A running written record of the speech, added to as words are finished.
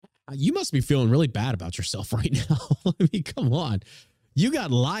You must be feeling really bad about yourself right now. I mean, come on. You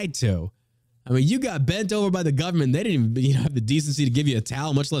got lied to. I mean, you got bent over by the government. They didn't even have the decency to give you a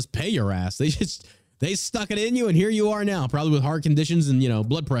towel, much less pay your ass. They stuck it in you, and here you are now, probably with heart conditions and,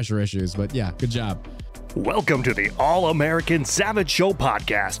 blood pressure issues. But yeah, good job. Welcome to the All-American Savage Show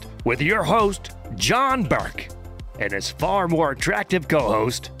podcast with your host, John Burke, and his far more attractive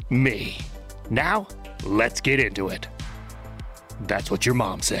co-host, me. Now, let's get into it. That's what your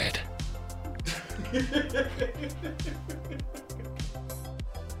mom said.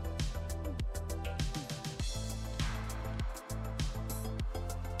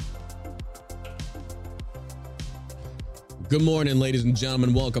 Good morning, ladies and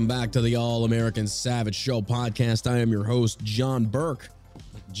gentlemen. Welcome back to the All-American Savage Show podcast. I am your host, John Burke.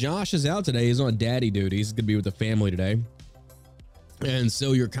 Josh is out today. He's on daddy duty. He's going to be with the family today. And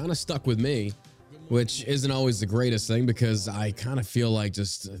so you're kind of stuck with me, which isn't always the greatest thing because I kind of feel like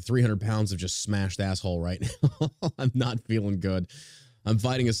just 300 pounds of just smashed asshole right now. I'm not feeling good. I'm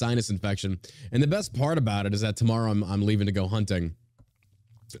fighting a sinus infection. And the best part about it is that tomorrow I'm leaving to go hunting.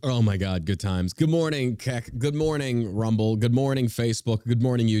 Oh my God, good times. Good morning, Keck. Good morning, Rumble. Good morning, Facebook. Good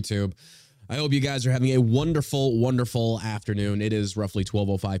morning, YouTube. I hope you guys are having a wonderful, wonderful afternoon. It is roughly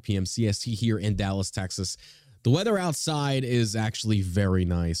 12:05 p.m. CST here in Dallas, Texas. The weather outside is actually very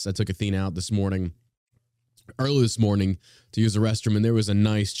nice. I took Athena out early this morning to use the restroom, and there was a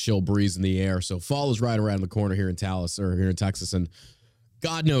nice chill breeze in the air. So fall is right around the corner here in Texas, and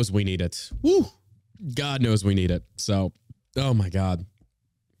God knows we need it. Woo! God knows we need it. So, oh my God.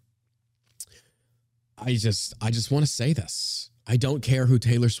 I just want to say this. I don't care who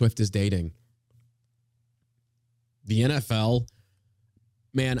Taylor Swift is dating. The NFL,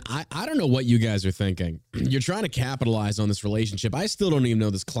 man, I don't know what you guys are thinking. You're trying to capitalize on this relationship. I still don't even know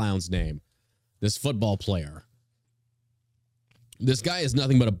this clown's name, this football player. This guy is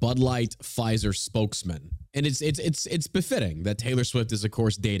nothing but a Bud Light Pfizer spokesman. And it's befitting that Taylor Swift is, of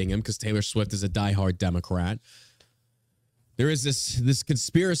course, dating him because Taylor Swift is a diehard Democrat. There is this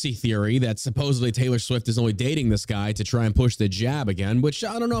conspiracy theory that supposedly Taylor Swift is only dating this guy to try and push the jab again, which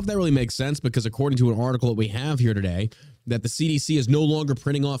I don't know if that really makes sense because according to an article that we have here today, that the CDC is no longer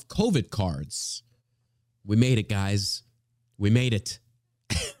printing off COVID cards. We made it, guys. We made it.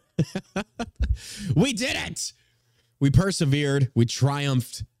 We did it. We persevered. We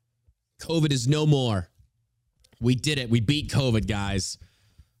triumphed. COVID is no more. We did it. We beat COVID, guys.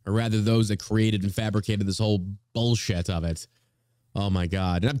 Or rather, those that created and fabricated this whole bullshit of it. Oh, my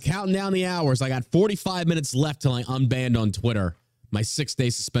God. And I'm counting down the hours. I got 45 minutes left till I unbanned on Twitter. My 6-day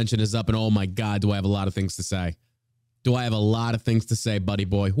suspension is up, and oh, my God, do I have a lot of things to say. Do I have a lot of things to say, buddy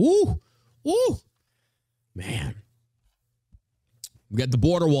boy? Woo! Woo! Man. We got the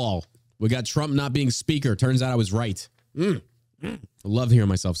border wall. We got Trump not being speaker. Turns out I was right. I love hearing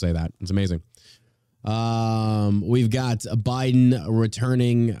myself say that. It's amazing. We've got Biden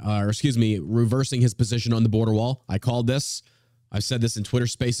reversing his position on the border wall. I called this. I've said this in Twitter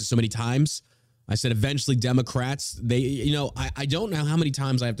Spaces so many times. I said eventually Democrats, I don't know how many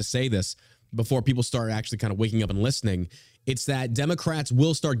times I have to say this before people start actually kind of waking up and listening. It's that Democrats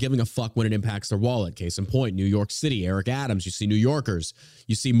will start giving a fuck when it impacts their wallet. Case in point, New York City, Eric Adams, you see New Yorkers,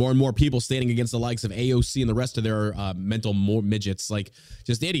 you see more and more people standing against the likes of AOC and the rest of their mental midgets, like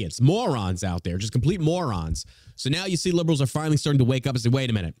just idiots, morons out there, just complete morons. So now you see liberals are finally starting to wake up and say,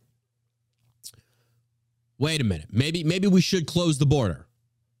 wait a minute. Maybe we should close the border.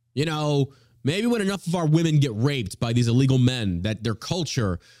 Maybe when enough of our women get raped by these illegal men, that their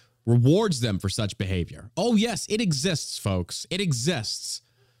culture rewards them for such behavior. Oh, yes, it exists, folks. It exists.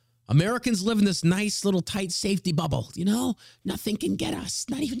 Americans live in this nice little tight safety bubble. Nothing can get us,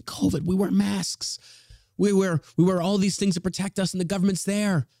 not even COVID. We wear masks. We wear all these things to protect us, and the government's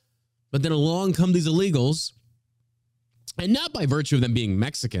there. But then along come these illegals, and not by virtue of them being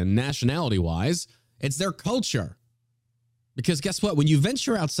Mexican, nationality-wise, it's their culture. Because guess what? When you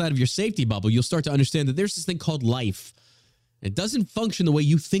venture outside of your safety bubble, you'll start to understand that there's this thing called life. It doesn't function the way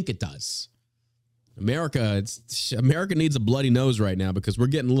you think it does. America needs a bloody nose right now because we're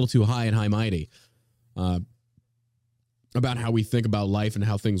getting a little too high and high-mighty about how we think about life and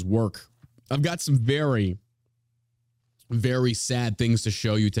how things work. I've got some very, very sad things to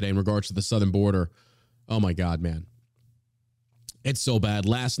show you today in regards to the southern border. Oh, my God, man. It's so bad.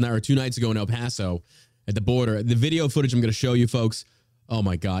 Last night or 2 nights ago in El Paso at the border, the video footage I'm going to show you, folks, oh,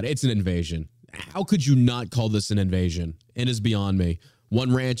 my God, it's an invasion. How could you not call this an invasion? It is beyond me.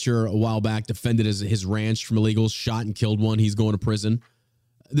 One rancher a while back defended his ranch from illegals, shot and killed one. He's going to prison.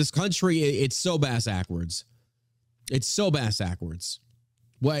 This country, it's so bass-ackwards. It's so bass-ackwards.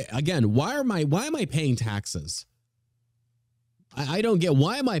 Why am I paying taxes? I don't get,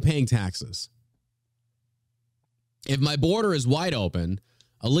 why am I paying taxes? If my border is wide open,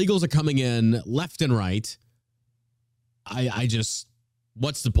 illegals are coming in left and right. I just,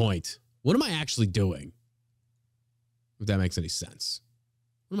 what's the point? What am I actually doing? If that makes any sense.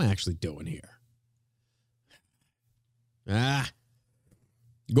 What am I actually doing here?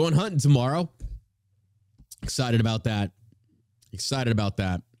 Going hunting tomorrow. Excited about that. Excited about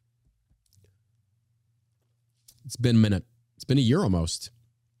that. It's been a minute. It's been a year almost.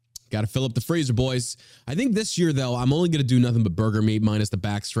 Got to fill up the freezer, boys. I think this year, though, I'm only going to do nothing but burger meat minus the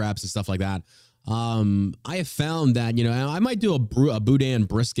back straps and stuff like that. I have found that, I might do a boudin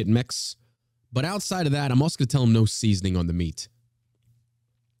brisket mix, but outside of that, I'm also going to tell them no seasoning on the meat.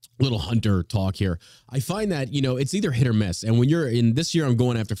 Little hunter talk here. I find that, it's either hit or miss. And when you're in this year, I'm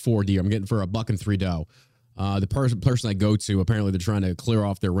going after 4 deer. I'm getting for $1.03 dough. The person I go to, apparently they're trying to clear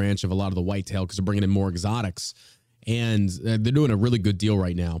off their ranch of a lot of the whitetail because they're bringing in more exotics. And they're doing a really good deal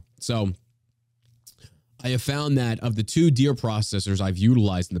right now. So I have found that of the 2 deer processors I've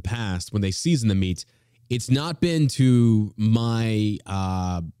utilized in the past, when they season the meat, it's not been to my,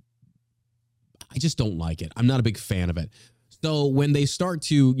 I just don't like it. I'm not a big fan of it. So when they start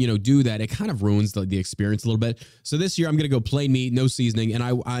to, do that, it kind of ruins the experience a little bit. So this year I'm going to go plain meat, no seasoning. And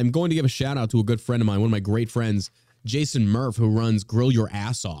I'm going to give a shout out to a good friend of mine, one of my great friends, Jason Murph, who runs Grill Your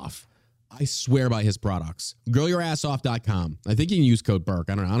Ass Off. I swear by his products. GrillYourAssOff.com. I think you can use code Burke.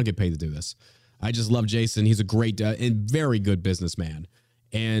 I don't get paid to do this. I just love Jason. He's a great and very good businessman.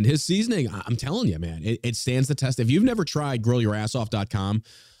 And his seasoning, I'm telling you, man, it stands the test. If you've never tried GrillYourAssOff.com,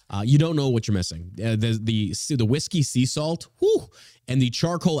 you don't know what you're missing. The whiskey sea salt, and the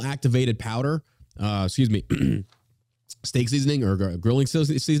charcoal activated powder, steak seasoning or grilling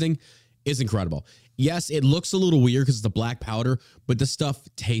seasoning is incredible. Yes, it looks a little weird because it's the black powder, but the stuff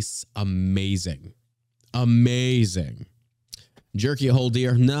tastes amazing. Amazing. Jerky a whole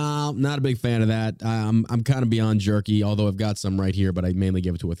deer? No, not a big fan of that. I'm kind of beyond jerky, although I've got some right here, but I mainly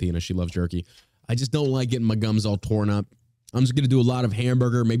give it to Athena. She loves jerky. I just don't like getting my gums all torn up. I'm just going to do a lot of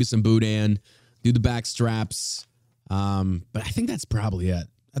hamburger, maybe some boudin, do the back straps. But I think that's probably it.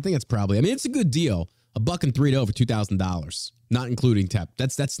 I mean, it's a good deal. $1.03 for $2,000, not including tip.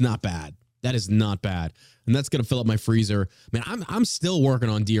 That's not bad. That is not bad. And that's going to fill up my freezer. Man, I'm still working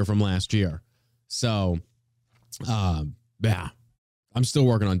on deer from last year. So, yeah, I'm still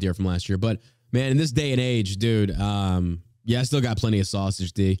working on deer from last year. But, man, in this day and age, dude, I still got plenty of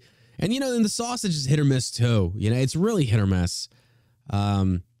sausage, D. And, and the sausage is hit or miss, too. It's really hit or miss.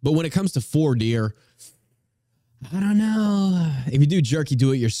 But when it comes to 4 deer, I don't know. If you do jerky,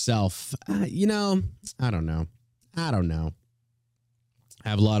 do it yourself. I don't know. I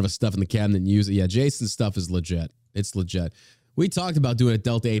have a lot of stuff in the cabinet and use it. Yeah, Jason's stuff is legit. It's legit. We talked about doing a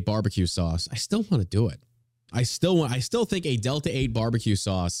Delta 8 barbecue sauce. I still want to do it. I still think a Delta 8 barbecue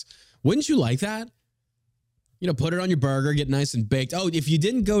sauce. Wouldn't you like that? Put it on your burger, get nice and baked. Oh, if you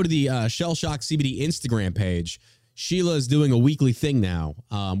didn't go to the Shell Shock CBD Instagram page, Sheila's doing a weekly thing now.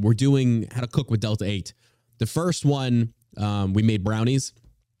 We're doing how to cook with Delta 8. The first one, we made brownies.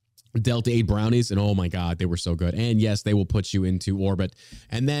 Delta 8 brownies, and oh my God, they were so good. And yes, they will put you into orbit.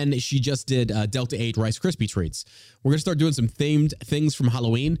 And then she just did Delta 8 Rice Krispie treats. We're going to start doing some themed things from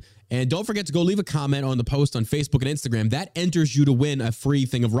Halloween. And don't forget to go leave a comment on the post on Facebook and Instagram. That enters you to win a free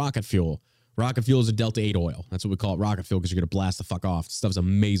thing of rocket fuel. Rocket fuel is a Delta 8 oil. That's what we call it, rocket fuel, because you're going to blast the fuck off. This stuff's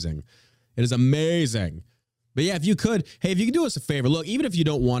amazing. It is amazing. But yeah, if you could do us a favor, look, even if you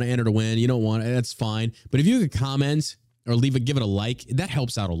don't want to enter to win, you don't want it, that's fine. But if you could comment or give it a like, that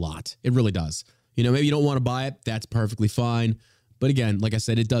helps out a lot. It really does. Maybe you don't want to buy it. That's perfectly fine. But again, like I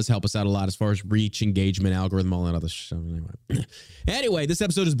said, it does help us out a lot as far as reach, engagement, algorithm, all that other stuff. Anyway, this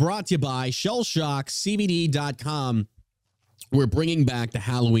episode is brought to you by ShellShockCBD.com. We're bringing back the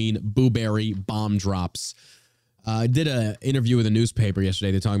Halloween Blueberry Bomb Drops. I did an interview with a newspaper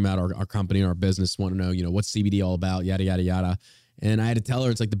yesterday. They're talking about our company and our business, want to know, what's CBD all about, yada, yada, yada. And I had to tell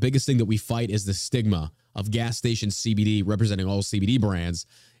her it's like the biggest thing that we fight is the stigma of gas station CBD representing all CBD brands.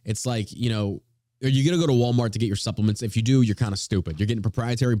 It's like, are you going to go to Walmart to get your supplements? If you do, you're kind of stupid. You're getting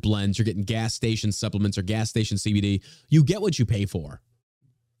proprietary blends. You're getting gas station supplements or gas station CBD. You get what you pay for.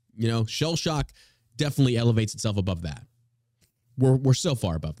 Shell Shock definitely elevates itself above that. We're so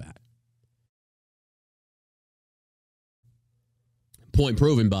far above that. Point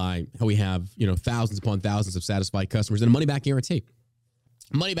proven by how we have, thousands upon thousands of satisfied customers and a money-back guarantee.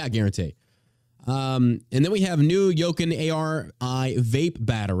 Money-back guarantee. And then we have new Yokin ARI vape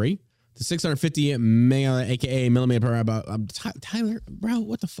battery. The 650 aka millimeter per hour. Tyler, bro,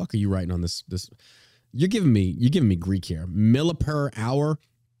 what the fuck are you writing on this? You're giving me Greek here. Milli per hour.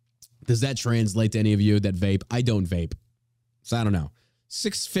 Does that translate to any of you that vape? I don't vape. So I don't know.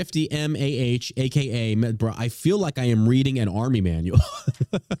 650 MAH, aka, bro, I feel like I am reading an army manual.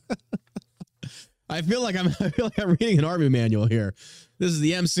 I feel like I'm reading an army manual here. This is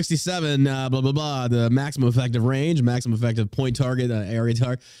the M67, blah, blah, blah, the maximum effective range, maximum effective point target, area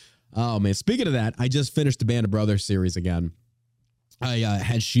target. Oh, man. Speaking of that, I just finished the Band of Brothers series again. I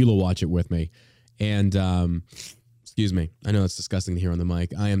had Sheila watch it with me. And, excuse me. I know it's disgusting to hear on the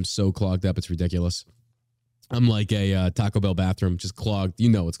mic. I am so clogged up. It's ridiculous. I'm like a Taco Bell bathroom, just clogged. You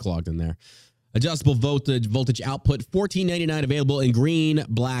know it's clogged in there. Adjustable voltage output, $14.99, available in green,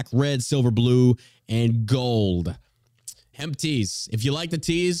 black, red, silver, blue, and gold. Hemp teas. If you like the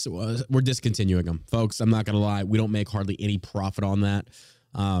teas, we're discontinuing them. Folks, I'm not going to lie. We don't make hardly any profit on that.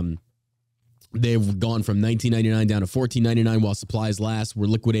 They've gone from $19.99 down to $14.99 while supplies last. We're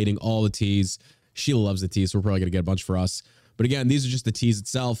liquidating all the teas. Sheila loves the teas, so we're probably going to get a bunch for us. But again, these are just the teas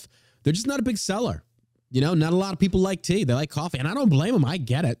itself. They're just not a big seller. You know, not a lot of people like tea. They like coffee, and I don't blame them. I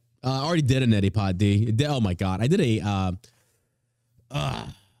get it. I already did an Neti Pot D. Oh, my God. I did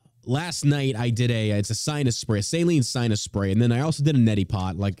last night I did it's a sinus spray, a saline sinus spray, and then I also did a Neti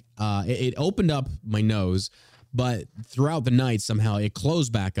Pot. Like, it opened up my nose, but throughout the night, somehow it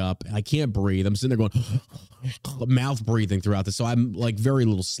closed back up. I can't breathe. I'm sitting there going, mouth breathing throughout this. So I'm like very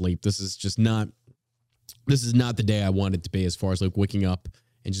little sleep. This is not the day I wanted to be as far as like waking up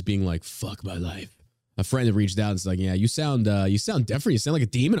and just being like, fuck my life. A friend that reached out and was like, yeah, you sound different. You sound like a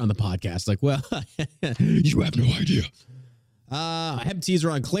demon on the podcast. Like, well, you have no idea. Hemp teas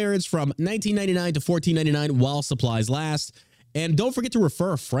are on clearance from $19.99 to $14.99 while supplies last. And don't forget to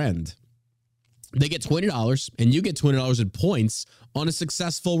refer a friend. They get $20 and you get $20 in points on a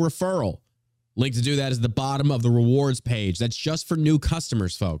successful referral. Link to do that is at the bottom of the rewards page. That's just for new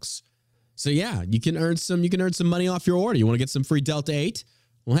customers, folks. So yeah, you can earn some money off your order. You want to get some free Delta 8?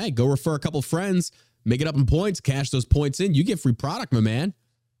 Well, hey, go refer a couple friends, make it up in points, cash those points in. You get free product, my man.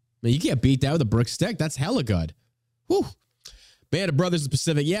 Man, you can't beat that with a brick stick. That's hella good. Whew. Band of Brothers of the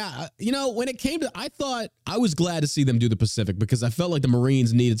Pacific. Yeah, you know, when it came to, I thought I was glad to see them do the Pacific because I felt like the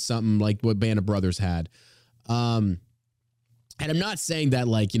Marines needed something like what Band of Brothers had. And I'm not saying that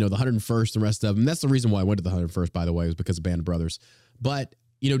like, you know, the 101st, the rest of them, that's the reason why I went to the 101st, by the way, was because of Band of Brothers. But,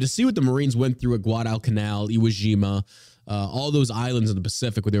 you know, to see what the Marines went through at Guadalcanal, Iwo Jima, all those islands in the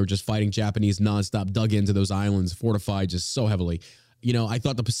Pacific where they were just fighting Japanese nonstop, dug into those islands, fortified just so heavily. You know, I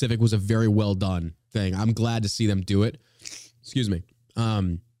thought the Pacific was a very well done thing. I'm glad to see them do it. Excuse me.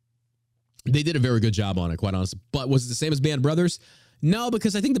 They did a very good job on it, quite honestly. But was it the same as Band of Brothers? No,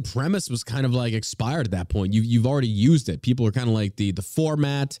 because I think the premise was kind of like expired at that point. You've already used it. People are kind of like the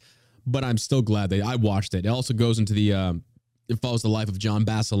format, but I'm still glad I watched it. It also goes into it follows the life of John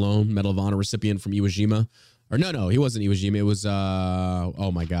Basilone, Medal of Honor recipient from Iwo Jima. Or no, he wasn't Iwo Jima. It was,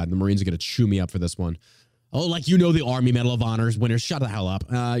 oh my God, the Marines are going to chew me up for this one. Oh, like, you know, the Army Medal of Honors winner. Shut the hell up.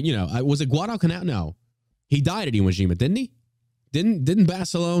 You know, was it Guadalcanal? No. He died at Iwo Jima, didn't he? Didn't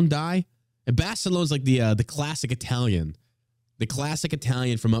Basilone die? And Basilone's like the classic Italian. The classic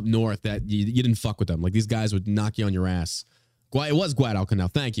Italian from up north that you didn't fuck with them. Like, these guys would knock you on your ass. It was Guadalcanal.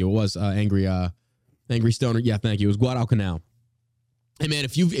 Thank you. It was Angry Stoner. Yeah, thank you. It was Guadalcanal. Hey, man,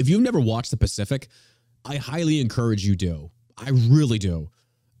 if you've never watched the Pacific, I highly encourage you do. I really do.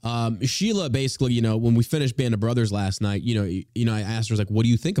 Sheila, basically, you know, when we finished Band of Brothers last night, you know, I asked her, like, what do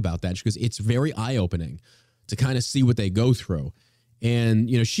you think about that? She goes, it's very eye-opening to kind of see what they go through. And,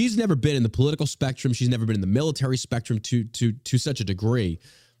 you know, she's never been in the political spectrum. She's never been in the military spectrum to such a degree.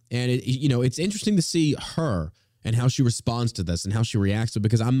 And, you know, it's interesting to see her and how she responds to this and how she reacts to it,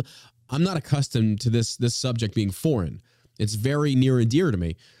 because I'm not accustomed to this subject being foreign. It's very near and dear to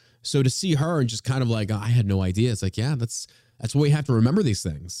me. So to see her and just kind of like, I had no idea. It's like, yeah, that's why we have to remember these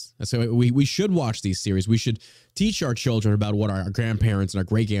things. That's why we should watch these series. We should teach our children about what our grandparents and our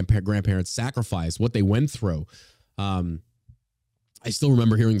great-grandparents sacrificed, what they went through. I still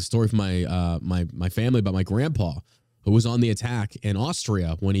remember hearing the story from my family about my grandpa, who was on the attack in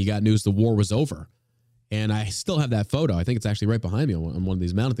Austria when he got news the war was over. And I still have that photo. I think it's actually right behind me on one of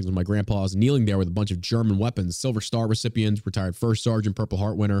these mounted things when my grandpa is kneeling there with a bunch of German weapons, Silver Star recipients, retired First Sergeant, Purple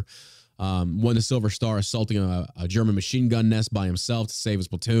Heart winner, won the Silver Star assaulting a German machine gun nest by himself to save his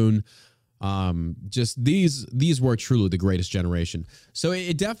platoon. Just these were truly the greatest generation. So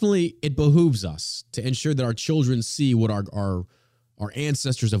it definitely behooves us to ensure that our children see what our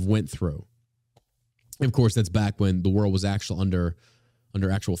ancestors have went through. And of course, that's back when the world was actually under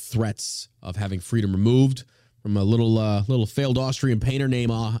actual threats of having freedom removed from a little failed Austrian painter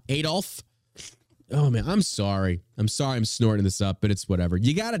named Adolf. Oh man, I'm sorry I'm snorting this up, but it's whatever.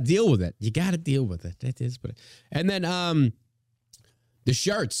 You got to deal with it. It is what. And then the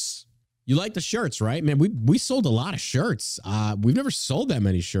shirts. You like the shirts, right? Man, we sold a lot of shirts. We've never sold that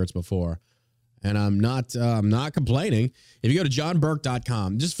many shirts before. And I'm not complaining. If you go to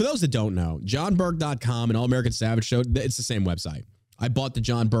johnburke.com, just for those that don't know, johnburke.com and All American Savage Show, it's the same website. I bought the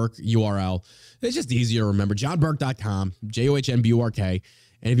John Burke URL. It's just easier to remember. johnburke.com, JOHNBURK.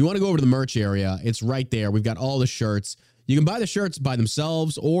 And if you want to go over to the merch area, it's right there. We've got all the shirts. You can buy the shirts by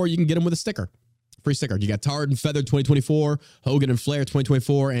themselves, or you can get them with a sticker. Free sticker. You got Tarred and Feathered 2024, Hogan and Flair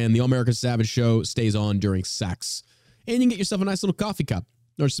 2024, and the All American Savage Show stays on during sex. And you can get yourself a nice little coffee cup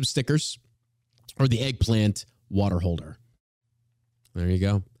or some stickers or the eggplant water holder. There you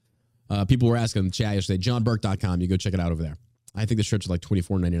go. People were asking in the chat yesterday, johnburke.com. You go check it out over there. I think the shirts are like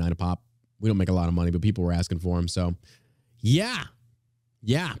 $24.99 a pop. We don't make a lot of money, but people were asking for them. So, yeah,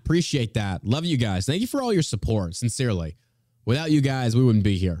 appreciate that. Love you guys. Thank you for all your support, sincerely. Without you guys, we wouldn't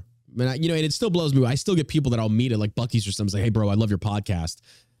be here. I mean, and it still blows me away. I still get people that I'll meet at like Buc-ee's or something, say, hey, bro, I love your podcast.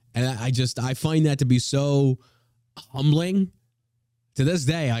 And I find that to be so humbling. To this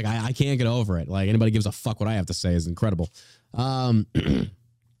day, like I can't get over it. Like anybody gives a fuck what I have to say is incredible. DD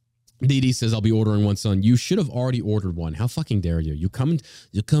says, I'll be ordering one, son. You should have already ordered one. How fucking dare you? You come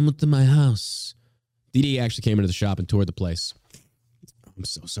to my house. DD actually came into the shop and toured the place. I'm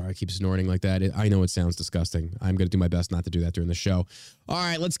so sorry I keep snorting like that. I know it sounds disgusting. I'm going to do my best not to do that during the show. All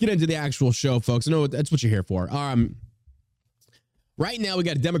right, let's get into the actual show, folks. I know that's what you're here for. Right now, we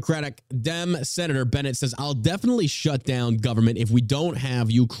got a Democratic Senator Bennett says, I'll definitely shut down government if we don't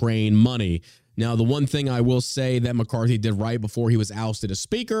have Ukraine money. Now, the one thing I will say that McCarthy did right before he was ousted as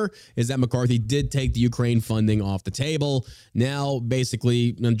speaker is that McCarthy did take the Ukraine funding off the table. Now,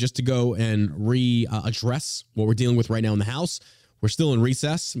 basically, just to go and address what we're dealing with right now in the House, we're still in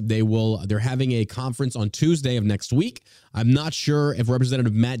recess. They're having a conference on Tuesday of next week. I'm not sure if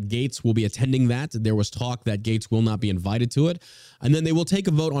Representative Matt Gaetz will be attending that. There was talk that Gaetz will not be invited to it. And then they will take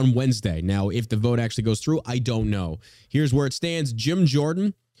a vote on Wednesday. Now, if the vote actually goes through, I don't know. Here's where it stands. Jim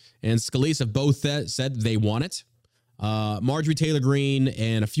Jordan and Scalise have both said they want it. Marjorie Taylor Greene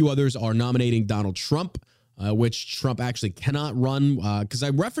and a few others are nominating Donald Trump, which Trump actually cannot run. Because I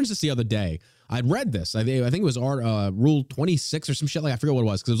referenced this the other day. I'd read this. I think it was Rule 26 or some shit. Like I forget what it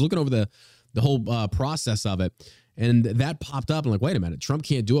was because I was looking over the whole process of it. And that popped up. I'm like, wait a minute. Trump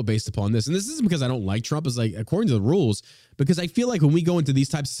can't do it based upon this. And this isn't because I don't like Trump. It's like, according to the rules, because I feel like when we go into these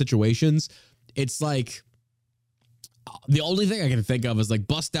types of situations, it's like the only thing I can think of is like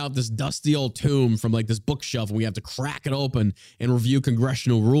bust out this dusty old tomb from like this bookshelf and we have to crack it open and review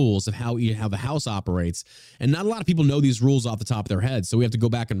congressional rules of how the House operates. And not a lot of people know these rules off the top of their heads. So we have to go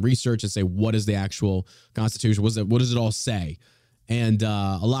back and research and say, what is the actual Constitution? What does it all say? And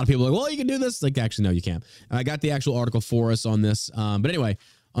a lot of people are like, well, you can do this. Like, actually, no, you can't. And I got the actual article for us on this. But anyway,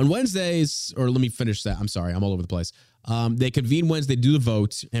 on Wednesdays, or let me finish that. I'm sorry, I'm all over the place. They convene Wednesday, do the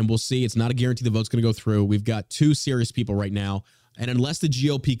vote, and we'll see. It's not a guarantee the vote's going to go through. We've got two serious people right now. And unless the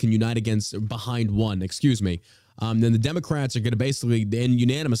GOP can unite behind one, then the Democrats are going to basically, and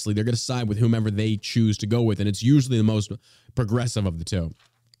unanimously, they're going to side with whomever they choose to go with. And it's usually the most progressive of the two.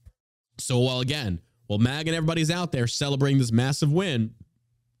 So while MAG and everybody's out there celebrating this massive win,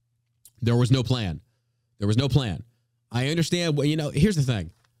 there was no plan. I understand. Here's the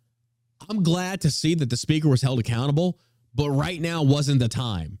thing. I'm glad to see that the speaker was held accountable, but right now wasn't the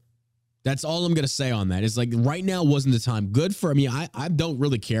time. That's all I'm going to say on that. It's like right now wasn't the time. Good for me. I don't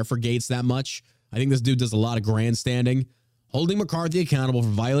really care for Gaetz that much. I think this dude does a lot of grandstanding. Holding McCarthy accountable for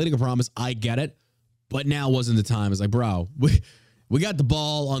violating a promise, I get it, but now wasn't the time. It's like, bro, we got the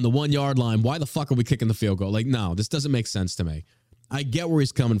ball on the 1 yard line. Why the fuck are we kicking the field goal? Like, no, this doesn't make sense to me. I get where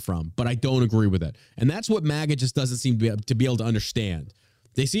he's coming from, but I don't agree with it. And that's what MAGA just doesn't seem to be able to understand.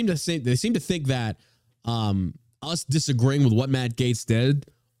 They seem to think that us disagreeing with what Matt Gaetz did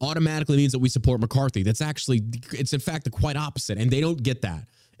automatically means that we support McCarthy. It's in fact the quite opposite, and they don't get that.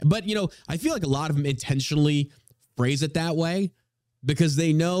 But, I feel like a lot of them intentionally phrase it that way because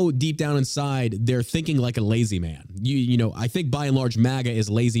they know deep down inside they're thinking like a lazy man. I think by and large MAGA is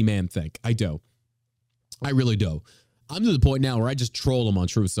lazy man think. I do. I really do. I'm to the point now where I just troll them on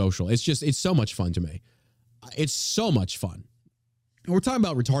Truth Social. It's so much fun to me. It's so much fun. We're talking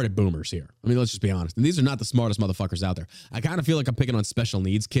about retarded boomers here. I mean, let's just be honest. And these are not the smartest motherfuckers out there. I kind of feel like I'm picking on special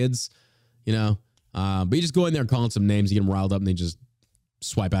needs kids, but you just go in there and call them some names, you get them riled up, and they just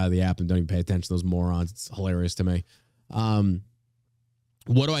swipe out of the app and don't even pay attention to those morons. It's hilarious to me.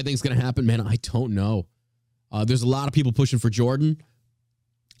 What do I think is going to happen, man? I don't know. There's a lot of people pushing for Jordan.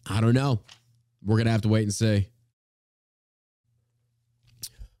 I don't know. We're going to have to wait and see.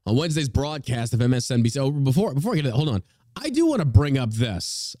 On Wednesday's broadcast of MSNBC, before I get to that, hold on. I do want to bring up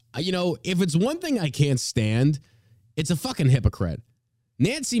this. If it's one thing I can't stand, it's a fucking hypocrite.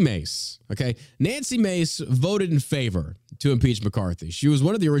 Nancy Mace, okay? Nancy Mace voted in favor to impeach McCarthy. She was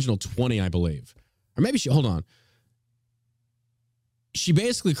one of the original 20, I believe. Or maybe hold on. She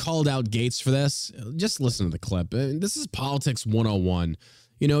basically called out Gaetz for this. Just listen to the clip. This is politics 101.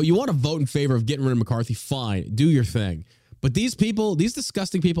 You know, you want to vote in favor of getting rid of McCarthy, fine, do your thing. But these people, these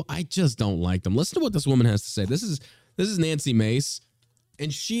disgusting people, I just don't like them. Listen to what this woman has to say. This is Nancy Mace,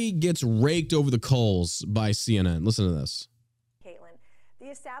 and she gets raked over the coals by CNN. Listen to this. The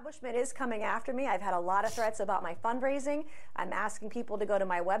establishment is coming after me. I've had a lot of threats about my fundraising. I'm asking people to go to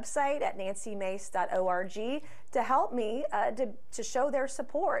my website at nancymace.org to help me to show their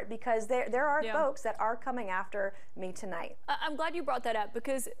support, because there are folks that are coming after me tonight. I'm glad you brought that up,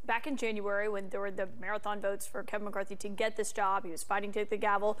 because back in January, when there were the marathon votes for Kevin McCarthy to get this job, he was fighting to take the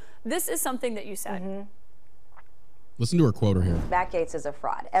gavel. This is something that you said. Mm-hmm. Listen to her quote here. Matt Gaetz is a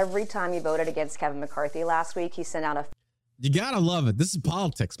fraud. Every time he voted against Kevin McCarthy last week, he sent out a... You gotta love it. This is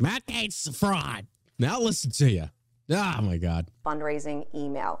politics. Matt Gaetz is a fraud. Now listen to you. Oh, my God. Fundraising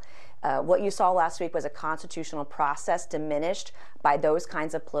email. What you saw last week was a constitutional process diminished by those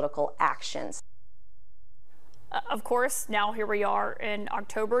kinds of political actions. Of course, now here we are in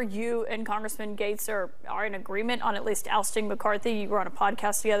October. You and Congressman Gaetz are in agreement on at least ousting McCarthy. You were on a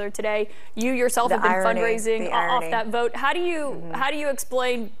podcast together today. You yourself have been fundraising off that vote. How do you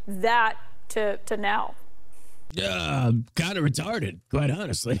explain that to now? Kind of retarded, quite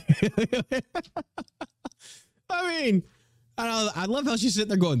honestly. I mean, I love how she's sitting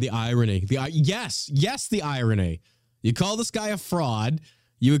there going, the irony. Yes, the irony. You call this guy a fraud.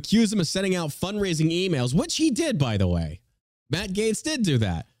 You accuse him of sending out fundraising emails, which he did, by the way. Matt Gaetz did do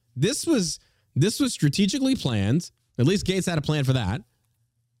that. This was strategically planned. At least Gaetz had a plan for that.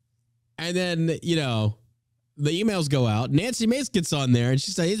 And then, you know, the emails go out. Nancy Mace gets on there and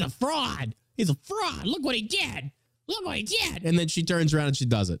she says, he's a fraud. He's a fraud. Look what he did. Look what he did. And then she turns around and she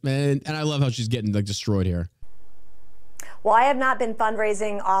does it. And I love how she's getting like destroyed here. Well, I have not been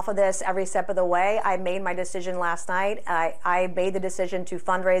fundraising off of this every step of the way. I made my decision last night. I made the decision to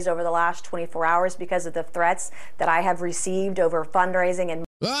fundraise over the last 24 hours because of the threats that I have received over fundraising. And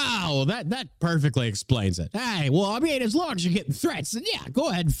wow, that perfectly explains it. Hey, well, I mean, as long as you're getting threats, then yeah, go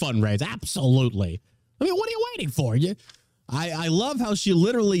ahead and fundraise. Absolutely. I mean, what are you waiting for? I love how she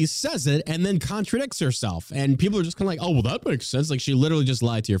literally says it and then contradicts herself. And people are just kind of like, oh, well, that makes sense. Like, she literally just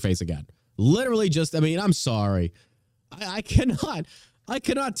lied to your face again. Literally just, I mean, I'm sorry. I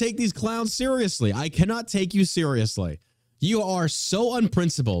cannot take these clowns seriously. I cannot take you seriously. You are so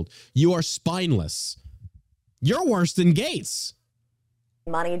unprincipled. You are spineless. You're worse than Gaetz.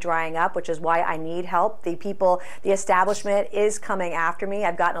 Money drying up, which is why I need help. The establishment is coming after me.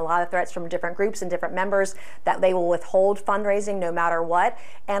 I've gotten a lot of threats from different groups and different members that they will withhold fundraising no matter what.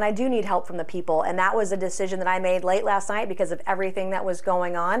 And I do need help from the people. And that was a decision that I made late last night because of everything that was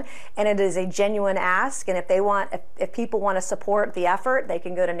going on. And it is a genuine ask. And if people want to support the effort, they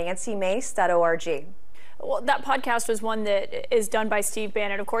can go to nancymace.org. Well, that podcast was one that is done by Steve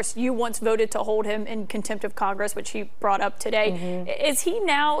Bannon. Of course, you once voted to hold him in contempt of Congress, which he brought up today. Mm-hmm. Is he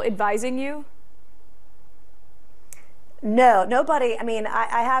now advising you? No, nobody. I mean,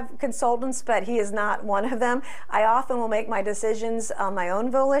 I have consultants, but he is not one of them. I often will make my decisions on my own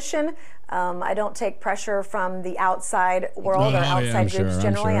volition. I don't take pressure from the outside world or outside groups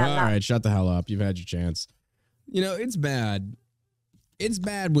generally. All right, shut the hell up. You've had your chance. You know, it's bad. It's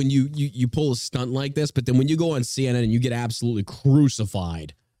bad when you pull a stunt like this, but then when you go on CNN and you get absolutely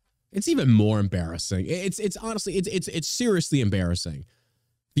crucified, it's even more embarrassing. It's honestly, it's seriously embarrassing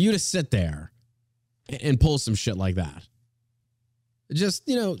for you to sit there and pull some shit like that. Just,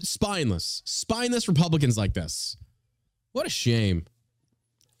 you know, spineless Republicans like this. What a shame.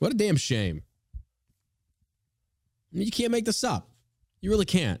 What a damn shame. You can't make this up. You really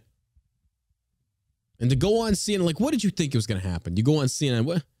can't. And to go on CNN, like, what did you think was going to happen? You go on CNN,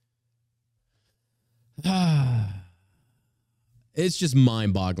 what? It's just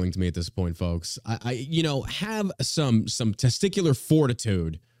mind-boggling to me at this point, folks. You know, have some testicular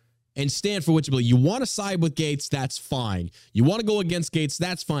fortitude and stand for what you believe. You want to side with Gaetz, that's fine. You want to go against Gaetz,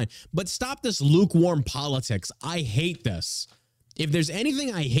 that's fine. But stop this lukewarm politics. I hate this. If there's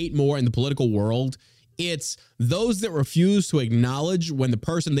anything I hate more in the political world, it's those that refuse to acknowledge when the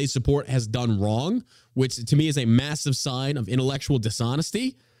person they support has done wrong, which to me is a massive sign of intellectual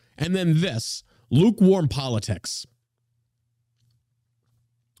dishonesty. And then this, lukewarm politics.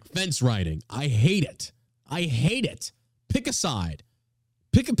 Fence riding. I hate it. I hate it. Pick a side.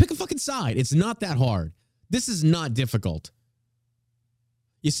 Pick a fucking side. It's not that hard. This is not difficult.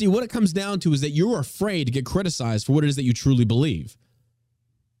 You see, what it comes down to is that you're afraid to get criticized for what it is that you truly believe.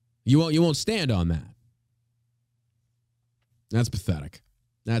 You won't stand on that. That's pathetic.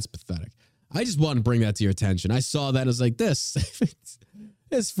 That's pathetic. I just want to bring that to your attention. I saw that and I was like, this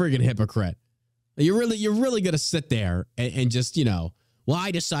friggin' hypocrite. You're really going to sit there and just, well,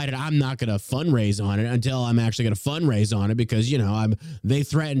 I decided I'm not going to fundraise on it until I'm actually going to fundraise on it because, they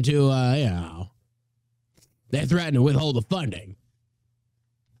threatened to, they threatened to withhold the funding.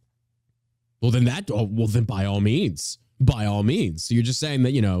 Well, then by all means. So you're just saying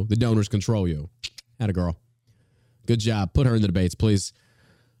that, the donors control you. Atta girl. Good job. Put her in the debates, please.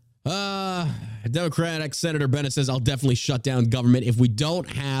 Democratic Senator Bennett says, I'll definitely shut down government if we don't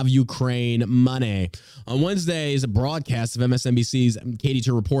have Ukraine money. On Wednesday's broadcast of MSNBC's Katie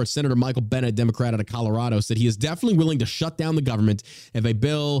Tur reports, Senator Michael Bennett, Democrat out of Colorado, said he is definitely willing to shut down the government if a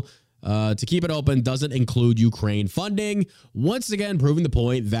bill to keep it open doesn't include Ukraine funding. Once again, proving the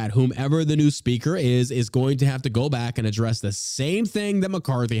point that whomever the new speaker is going to have to go back and address the same thing that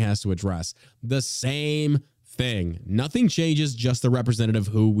McCarthy has to address. The same thing. Nothing changes, just the representative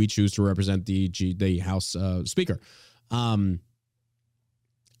who we choose to represent the House Speaker. I mean,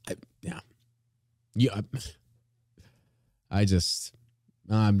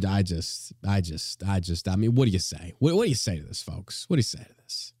 what do you say? What do you say to this, folks? What do you say to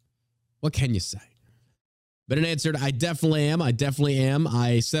this? What can you say? But in answer to, I definitely am.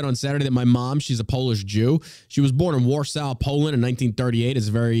 I said on Saturday that my mom, she's a Polish Jew. She was born in Warsaw, Poland in 1938. It's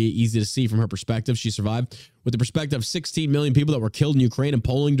very easy to see from her perspective. She survived. With the perspective of 16 million people that were killed in Ukraine and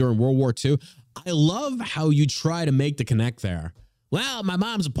Poland during World War II. I love how you try to make the connect there. Well, my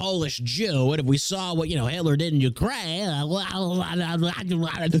mom's a Polish Jew. What if we saw what, Hitler did in Ukraine?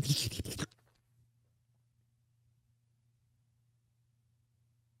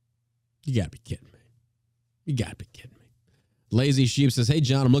 You gotta be kidding me. Lazy Sheep says, hey,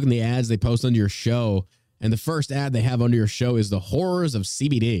 John, I'm looking at the ads they post under your show, and the first ad they have under your show is the horrors of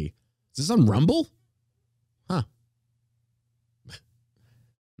CBD. Is this on Rumble? Huh.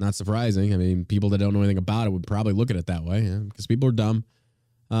 Not surprising. I mean, people that don't know anything about it would probably look at it that way, because people are dumb.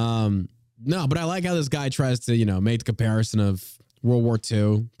 No, but I like how this guy tries to, make the comparison of World War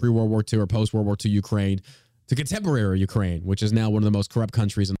II, pre-World War II or post-World War II Ukraine to contemporary Ukraine, which is now one of the most corrupt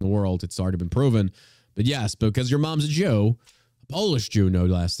countries in the world. It's already been proven. But yes, because your mom's a Jew, a Polish Jew, no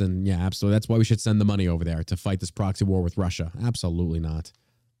less, then yeah, absolutely. That's why we should send the money over there to fight this proxy war with Russia. Absolutely not.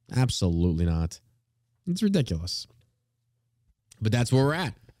 Absolutely not. It's ridiculous. But that's where we're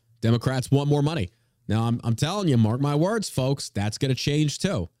at. Democrats want more money. Now, I'm telling you, mark my words, folks, that's going to change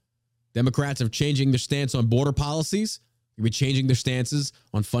too. Democrats are changing their stance on border policies. They'll be changing their stances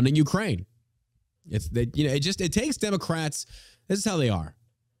on funding Ukraine. It's that, it takes Democrats. This is how they are.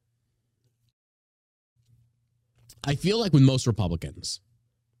 I feel like with most Republicans,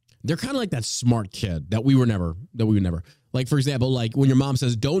 they're kind of like that smart kid that we would never. Like, for example, like when your mom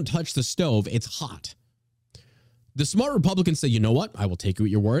says, don't touch the stove, it's hot. The smart Republicans say, you know what? I will take you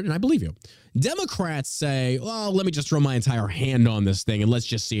at your word, and I believe you. Democrats say, well, let me just throw my entire hand on this thing, and let's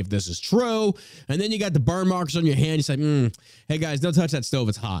just see if this is true. And then you got the burn marks on your hand. You say, hey, guys, don't touch that stove.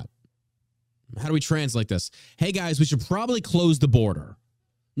 It's hot. How do we translate this? Hey, guys, we should probably close the border.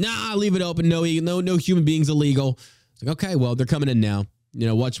 Nah, leave it open. No human beings illegal. It's like, okay, well, they're coming in now.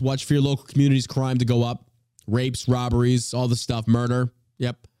 Watch for your local community's crime to go up. Rapes, robberies, all the stuff, murder.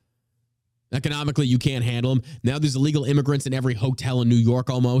 Yep. Economically, you can't handle them. Now there's illegal immigrants in every hotel in New York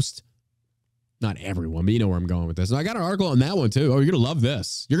almost. Not everyone, but you know where I'm going with this. And I got an article on that one, too. Oh, you're going to love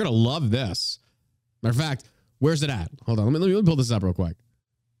this. You're going to love this. Matter of fact, where's it at? Hold on. Let me pull this up real quick.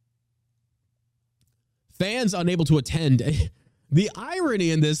 Fans unable to attend. The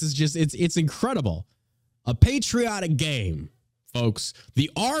irony in this is just, it's incredible. A patriotic game, folks. The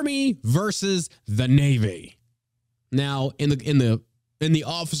Army versus the Navy. Now, in the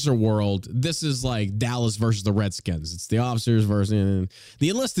officer world, this is like Dallas versus the Redskins. It's the officers versus the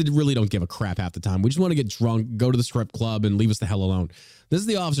enlisted. Really don't give a crap half the time. We just want to get drunk, go to the strip club, and leave us the hell alone. This is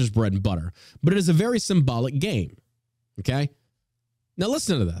the officers' bread and butter, but it is a very symbolic game. Okay, now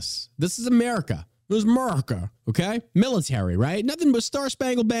listen to this. This is America. It was America, okay? Military, right? Nothing but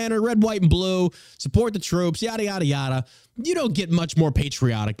Star-Spangled Banner, red, white, and blue, support the troops, yada, yada, yada. You don't get much more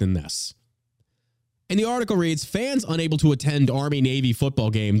patriotic than this. And the article reads, fans unable to attend Army-Navy football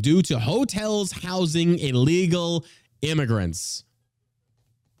game due to hotels housing illegal immigrants.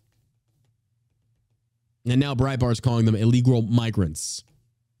 And now Breitbart's calling them illegal migrants.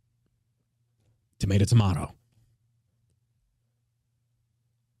 Tomato, tomato.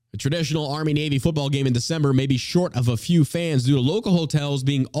 A traditional Army-Navy football game in December may be short of a few fans due to local hotels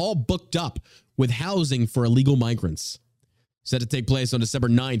being all booked up with housing for illegal migrants. Set to take place on December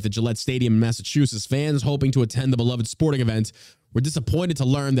 9th at Gillette Stadium in Massachusetts. Fans hoping to attend the beloved sporting event were disappointed to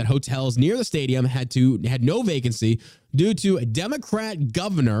learn that hotels near the stadium had no vacancy due to Democrat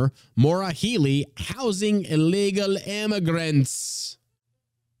Governor Maura Healey housing illegal immigrants.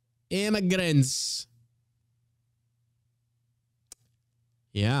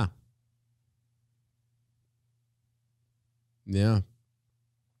 Yeah.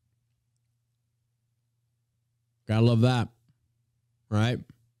 Gotta love that. Right?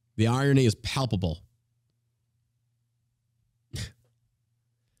 The irony is palpable.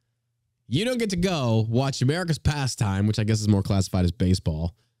 You don't get to go watch America's pastime, which I guess is more classified as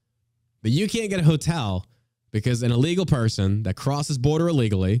baseball, but you can't get a hotel because an illegal person that crosses border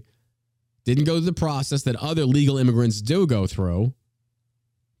illegally didn't go through the process that other legal immigrants do go through,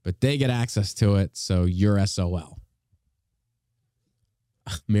 but they get access to it, so you're SOL.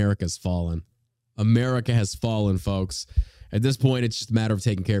 America's fallen. America has fallen, folks. At this point, it's just a matter of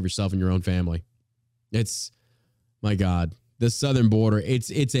taking care of yourself and your own family. It's, my God, the southern border, it's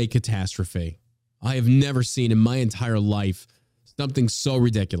a catastrophe. I have never seen in my entire life something so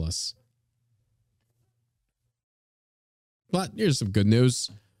ridiculous. But here's some good news.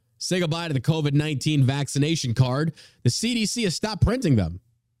 Say goodbye to the COVID-19 vaccination card. The CDC has stopped printing them.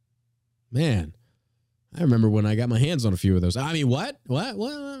 Man, I remember when I got my hands on a few of those. I mean, what? I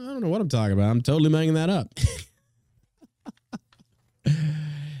don't know what I'm talking about. I'm totally making that up.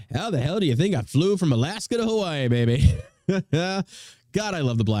 How the hell do you think I flew from Alaska to Hawaii, baby? God, I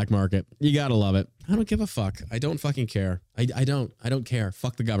love the black market. You gotta love it. I don't give a fuck. I don't fucking care. I don't care.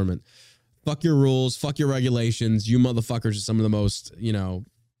 Fuck the government. Fuck your rules. Fuck your regulations. You motherfuckers are some of the most,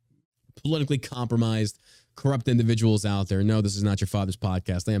 politically compromised, corrupt individuals out there. No, this is not your father's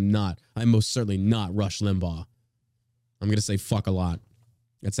podcast. I am not. I'm most certainly not Rush Limbaugh. I'm going to say fuck a lot.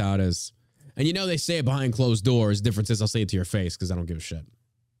 That's how it is. And they say it behind closed doors. Difference is I'll say it to your face because I don't give a shit.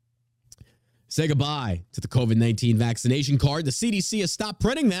 Say goodbye to the COVID-19 vaccination card. The CDC has stopped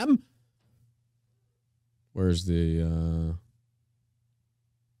printing them. Where's the...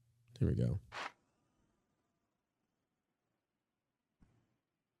 Here we go.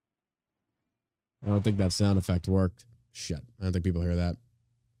 I don't think that sound effect worked. Shit. I don't think people hear that.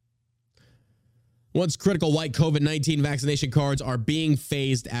 Once critical white COVID-19 vaccination cards are being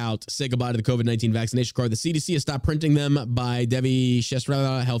phased out, say goodbye to the COVID-19 vaccination card. The CDC has stopped printing them by Debbie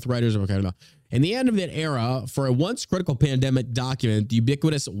Shestrada, health writers. In the end of that era, for a once critical pandemic document, the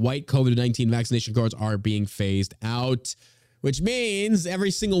ubiquitous white COVID-19 vaccination cards are being phased out, which means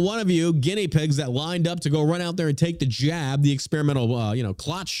every single one of you guinea pigs that lined up to go run out there and take the jab, the experimental,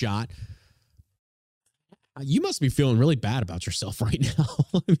 clot shot, you must be feeling really bad about yourself right now.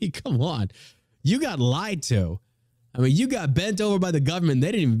 I mean, come on. You got lied to. I mean, you got bent over by the government.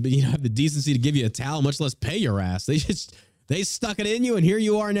 They didn't even have the decency to give you a towel, much less pay your ass. They stuck it in you, and here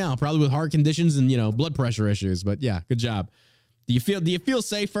you are now, probably with heart conditions and, blood pressure issues. But yeah, good job. Do you feel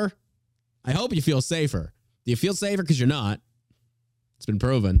safer? I hope you feel safer. Do you feel safer? Because you're not. It's been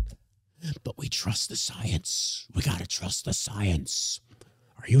proven. But we trust the science. We got to trust the science.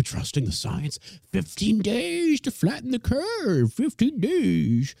 Are you trusting the science? 15 days to flatten the curve. 15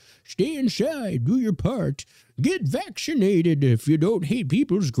 days. Stay inside. Do your part. Get vaccinated if you don't hate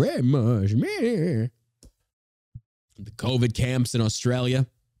people's grandmas. Meh. The COVID camps in Australia.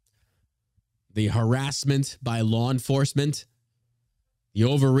 The harassment by law enforcement. The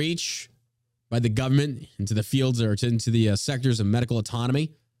overreach by the government into the fields or into the sectors of medical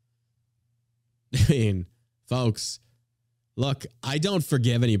autonomy. I mean, folks... Look, I don't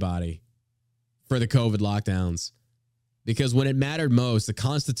forgive anybody for the COVID lockdowns because when it mattered most, the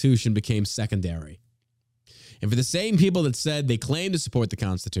Constitution became secondary. And for the same people that said they claim to support the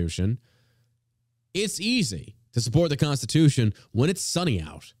Constitution, it's easy to support the Constitution when it's sunny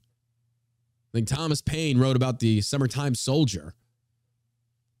out. I think Thomas Paine wrote about the summertime soldier.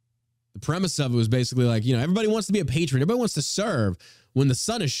 The premise of it was basically like, everybody wants to be a patriot. Everybody wants to serve when the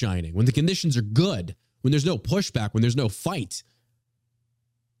sun is shining, when the conditions are good. When there's no pushback, when there's no fight.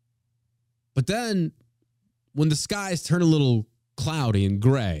 But then, when the skies turn a little cloudy and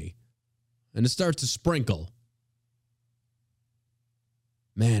gray, and it starts to sprinkle,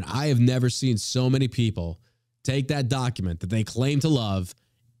 man, I have never seen so many people take that document that they claim to love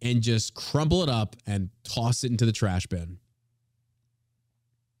and just crumple it up and toss it into the trash bin.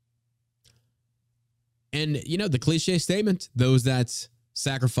 And, the cliche statement, those that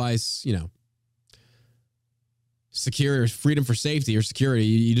sacrifice, secure freedom for safety or security,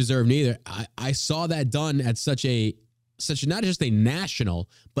 you deserve neither. I saw that done at such not just a national,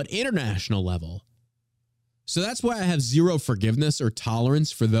 but international level. So that's why I have zero forgiveness or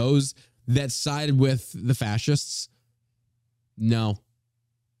tolerance for those that sided with the fascists. No,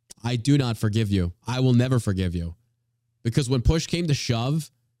 I do not forgive you. I will never forgive you. Because when push came to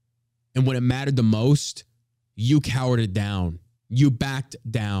shove and when it mattered the most, you cowered it down. You backed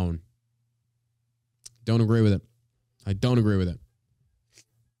down. Don't agree with it. I don't agree with it.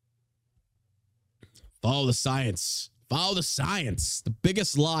 Follow the science. Follow the science. The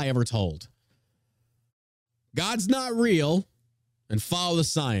biggest lie ever told. God's not real, and follow the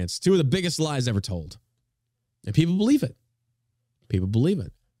science. Two of the biggest lies ever told. And people believe it. People believe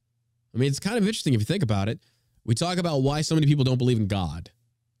it. I mean, it's kind of interesting if you think about it. We talk about why so many people don't believe in God.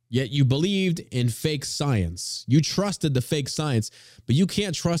 Yet you believed in fake science. You trusted the fake science, but you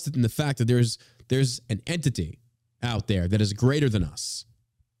can't trust it in the fact that there's an entity out there that is greater than us.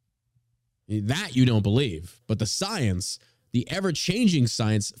 That you don't believe. But the science, the ever-changing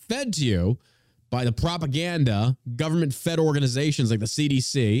science fed to you by the propaganda, government-fed organizations like the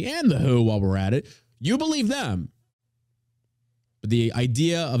CDC and the WHO while we're at it, you believe them. But the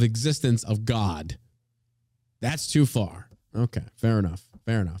idea of existence of God, that's too far. Okay, fair enough.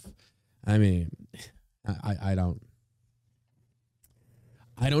 Fair enough. I mean, I don't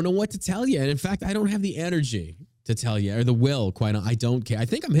know what to tell you. And in fact, I don't have the energy to tell you or the will. I don't care. I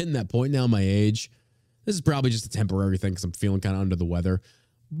think I'm hitting that point now in my age. This is probably just a temporary thing because I'm feeling kind of under the weather.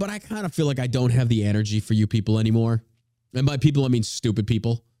 But I kind of feel like I don't have the energy for you people anymore. And by people, I mean stupid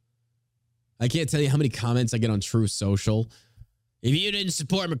people. I can't tell you how many comments I get on True Social. If you didn't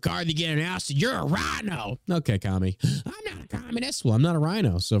support McCarthy getting ousted, you're a rhino. Okay, commie. I'm not a communist. Well, I'm not a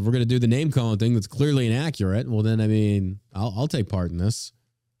rhino. So if we're going to do the name calling thing that's clearly inaccurate, well, then, I mean, I'll take part in this.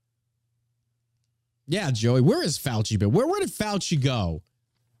 Yeah, Joey, where is Fauci been? Where did Fauci go?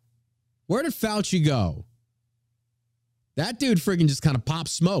 Where did Fauci go? That dude friggin' just kind of popped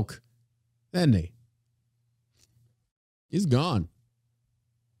smoke, didn't he? He's gone.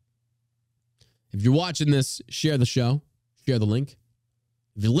 If you're watching this, share the show. Share the link.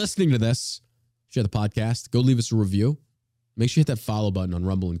 If you're listening to this, share the podcast. Go leave us a review. Make sure you hit that follow button on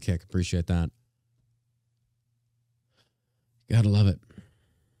Rumble and Kick. Appreciate that. Gotta love it.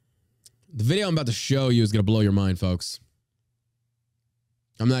 The video I'm about to show you is going to blow your mind, folks.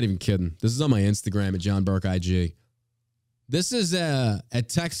 I'm not even kidding. This is on my Instagram at John Burke IG. This is at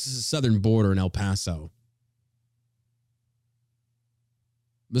Texas' southern border in El Paso.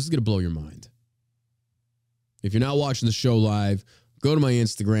 This is going to blow your mind. If you're not watching the show live, go to my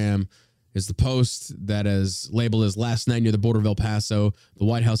Instagram. It's the post that is labeled as last night near the border of El Paso. The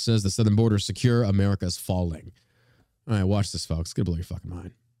White House says the southern border is secure. America is falling. All right, watch this, folks. It's going to blow your fucking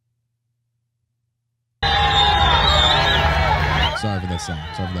mind. Sorry for that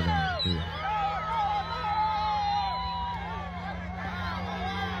sound. Sorry for that. Here we go.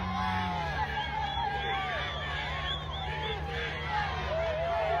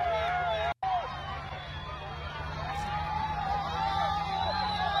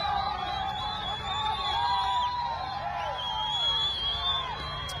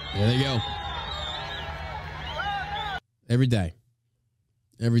 There they go. Every day.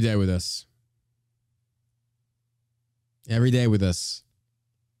 Every day with us. Every day with us.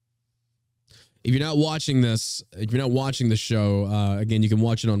 If you're not watching this, if you're not watching the show, again, you can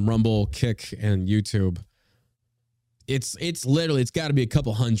watch it on Rumble, Kick, and YouTube. It's literally, it's got to be a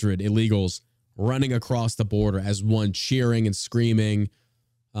couple hundred illegals running across the border as one, cheering and screaming.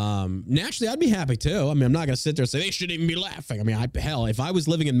 Naturally, I'd be happy too. I mean, I'm not going to sit there and say they shouldn't even be laughing. I mean, hell, if I was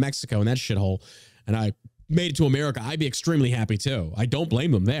living in Mexico in that shithole and I made it to America, I'd be extremely happy too. I don't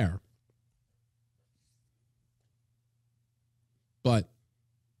blame them there. But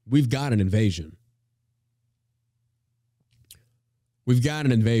we've got an invasion. We've got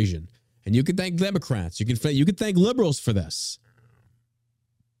an invasion. And you can thank Democrats. You can thank liberals for this.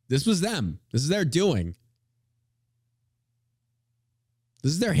 This was them. This is their doing.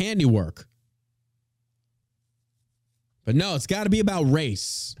 This is their handiwork. But no, it's got to be about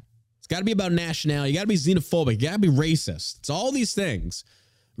race. It's got to be about nationality. You got to be xenophobic. You got to be racist. It's all these things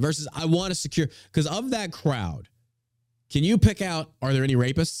versus I want to secure. Because of that crowd, can you pick out, are there any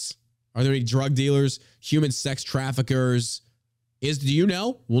rapists? Are there any drug dealers, human sex traffickers? Do you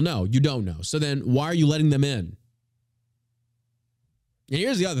know? Well, no, you don't know. So then why are you letting them in? And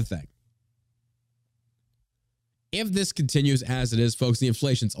here's the other thing. If this continues as it is, folks, the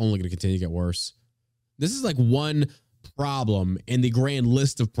inflation's only going to continue to get worse. This is like one problem in the grand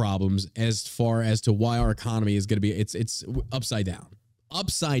list of problems as far as to why our economy is going to be, it's upside down.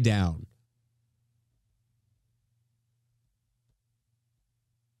 Upside down.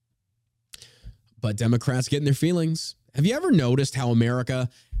 But Democrats getting their feelings. Have you ever noticed how America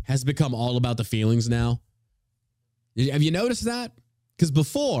has become all about the feelings now? Have you noticed that? Because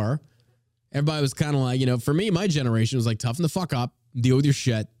before, Everybody was kind of like, for me, my generation was like, toughen the fuck up, deal with your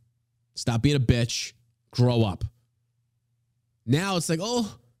shit, stop being a bitch, grow up. Now it's like,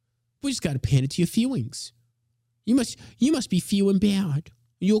 oh, we just got to pan it to your feelings. You must be feeling bad.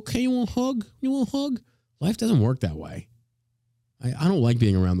 You okay? You want a hug? You want a hug? Life doesn't work that way. I don't like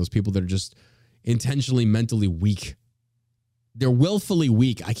being around those people that are just intentionally mentally weak. They're willfully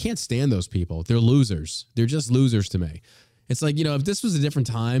weak. I can't stand those people. They're losers. They're just losers to me. It's like, if this was a different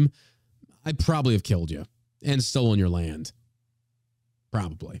time, I'd probably have killed you and stolen your land.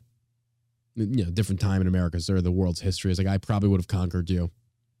 Probably. Different time in America's or the world's history. It's like, I probably would have conquered you.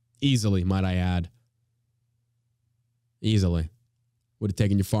 Easily, might I add. Easily. Would have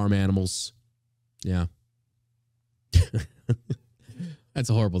taken your farm animals. Yeah. That's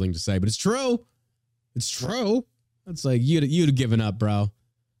a horrible thing to say, but it's true. It's true. It's like, you'd have given up, bro.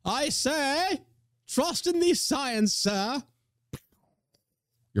 I say, trust in the science, sir.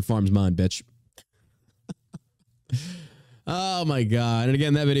 Your farm's mine, bitch. Oh, my God. And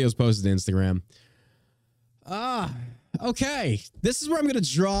again, that video is posted to Instagram. Okay. This is where I'm going to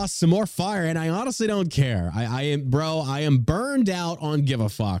draw some more fire, and I honestly don't care. I am burned out on give a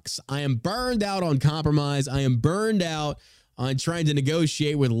fucks. I am burned out on compromise. I am burned out on trying to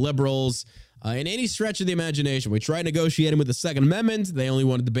negotiate with liberals in any stretch of the imagination. We tried negotiating with the Second Amendment. They only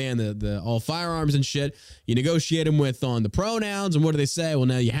wanted to ban the all firearms and shit. You negotiate them with on the pronouns, and what do they say? Well,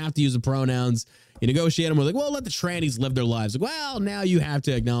 now you have to use the pronouns. You negotiate them with like, well, let the trannies live their lives. Like, well, now you have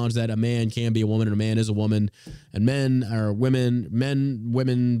to acknowledge that a man can be a woman and a man is a woman, and men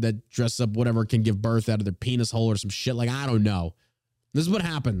that dress up whatever can give birth out of their penis hole or some shit. Like, I don't know. This is what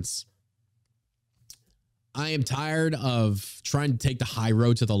happens. I am tired of trying to take the high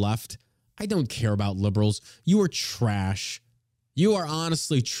road to the left. I don't care about liberals. You are trash. You are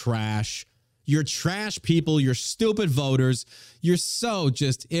honestly trash. You're trash people. You're stupid voters. You're so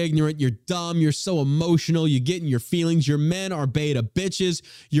just ignorant. You're dumb. You're so emotional. You get in your feelings. Your men are beta bitches.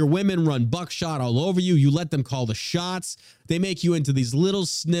 Your women run buckshot all over you. You let them call the shots. They make you into these little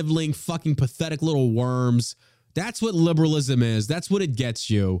sniveling, fucking pathetic little worms. That's what liberalism is. That's what it gets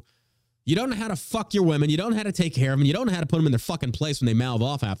you. You don't know how to fuck your women. You don't know how to take care of them. You don't know how to put them in their fucking place when they mouth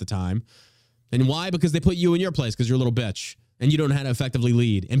off half the time. And why? Because they put you in your place because you're a little bitch. And you don't know how to effectively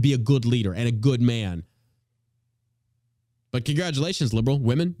lead and be a good leader and a good man. But congratulations, liberal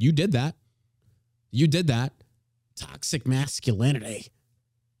women. You did that. You did that. Toxic masculinity.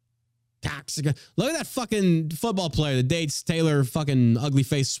 Toxic. Look at that fucking football player that dates Taylor fucking ugly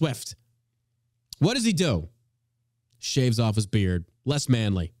face Swift. What does he do? Shaves off his beard. Less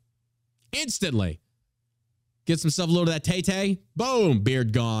manly. Instantly. Gets himself a little of that tay-tay. Boom.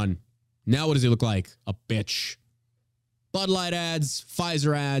 Beard gone. Now what does he look like? A bitch. Bud Light ads,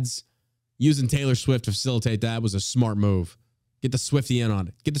 Pfizer ads, using Taylor Swift to facilitate that was a smart move. Get the Swiftie in on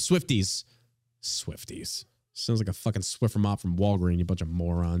it. Get the Swifties. Swifties. Sounds like a fucking Swiffer mop from Walgreens, you bunch of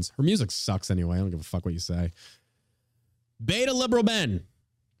morons. Her music sucks anyway. I don't give a fuck what you say. Beta liberal men.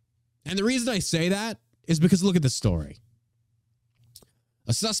 And the reason I say that is because look at this story.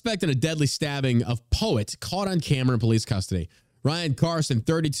 A suspect in a deadly stabbing of poet caught on camera in police custody. Ryan Carson,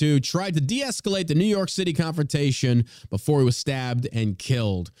 32, tried to de-escalate the New York City confrontation before he was stabbed and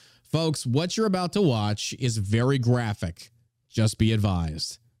killed. Folks, what you're about to watch is very graphic. Just be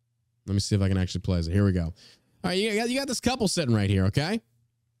advised. Let me see if I can actually play it. Here we go. All right, you got this couple sitting right here, okay?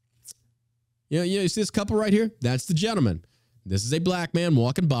 You see this couple right here? That's the gentleman. This is a black man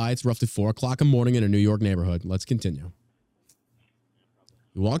walking by. It's roughly 4 o'clock in the morning in a New York neighborhood. Let's continue.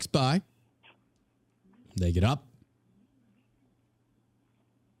 He walks by. They get up.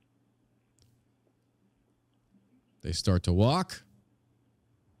 They start to walk.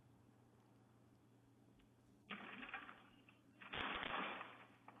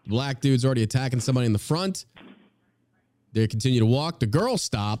 The black dude's already attacking somebody in the front. They continue to walk. The girl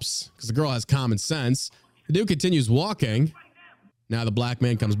stops because the girl has common sense. The dude continues walking. Now the black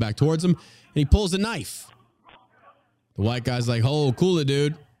man comes back towards him and he pulls a knife. The white guy's like, oh, cool it,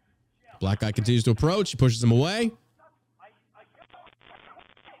 dude. The black guy continues to approach. He pushes him away.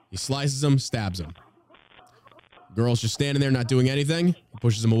 He slices him, stabs him. Girl's just standing there not doing anything. He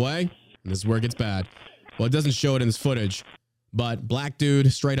pushes him away. And this is where it gets bad. Well, it doesn't show it in this footage. But black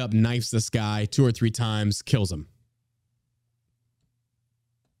dude straight up knifes this guy 2 or 3 times. Kills him.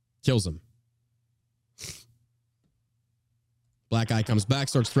 Kills him. Black guy comes back,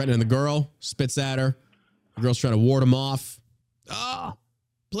 starts threatening the girl. Spits at her. The girl's trying to ward him off. Ah,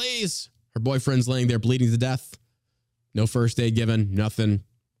 please. Her boyfriend's laying there bleeding to death. No first aid given. Nothing.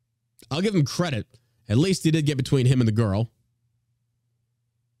 I'll give him credit. At least he did get between him and the girl.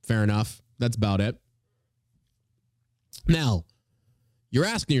 Fair enough. That's about it. Now, You're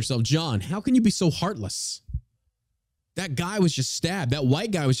asking yourself, John, how can you be so heartless? That guy was just stabbed. That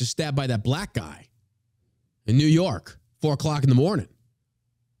white guy was just stabbed by that black guy in New York, 4 o'clock in the morning.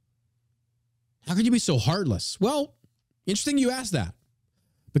 How could you be so heartless? Well, interesting you ask that,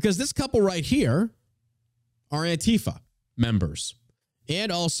 because this couple right here are Antifa members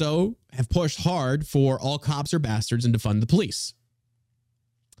and also have pushed hard for all cops are bastards and defund the police.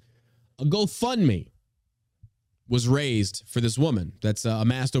 A GoFundMe was raised for this woman that's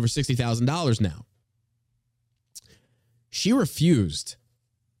amassed over $60,000 now. She refused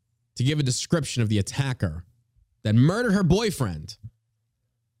to give a description of the attacker that murdered her boyfriend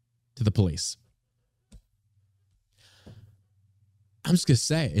to the police. I'm just going to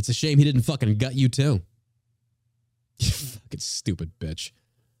say, it's a shame he didn't fucking gut you too. You fucking stupid bitch.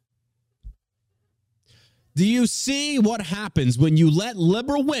 Do you see what happens when you let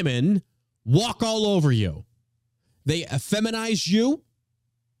liberal women walk all over you? They effeminize you.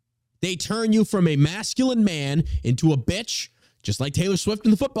 They turn you from a masculine man into a bitch, just like Taylor Swift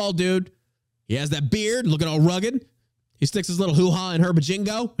and the football dude. He has that beard, looking all rugged. He sticks his little hoo-ha in her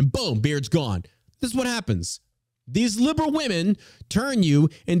bajingo, and boom, beard's gone. This is what happens. These liberal women turn you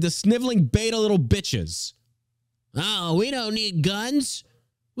into sniveling beta little bitches. Oh, we don't need guns.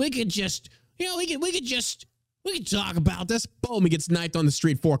 We could just, we could talk about this. Boom, he gets knifed on the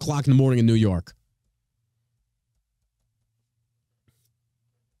street 4 o'clock in the morning in New York.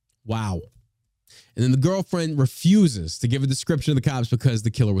 Wow. And then the girlfriend refuses to give a description of the cops because the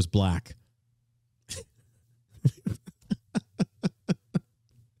killer was black.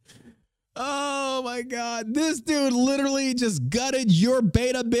 Oh my God. This dude literally just gutted your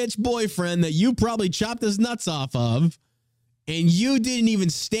beta bitch boyfriend that you probably chopped his nuts off of. And you didn't even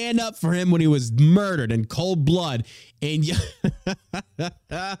stand up for him when he was murdered in cold blood. And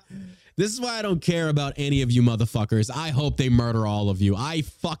this is why I don't care about any of you motherfuckers. I hope they murder all of you.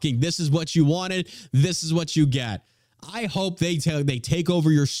 This is what you wanted. This is what you get. I hope they take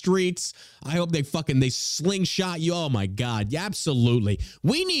over your streets. I hope they slingshot you. Oh my God. Yeah, absolutely.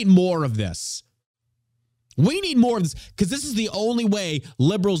 We need more of this. We need more of this because this is the only way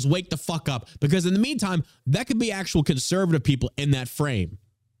liberals wake the fuck up. Because in the meantime, that could be actual conservative people in that frame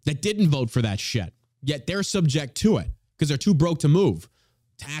that didn't vote for that shit. Yet they're subject to it because they're too broke to move.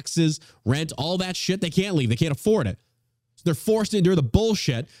 Taxes, rent, all that shit. They can't leave. They can't afford it. So they're forced to endure the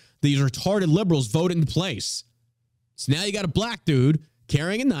bullshit these retarded liberals vote into place. So now you got a black dude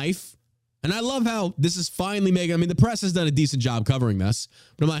carrying a knife. And I love how this is finally making, the press has done a decent job covering this.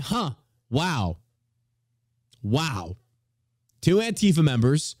 But I'm like, wow. 2 Antifa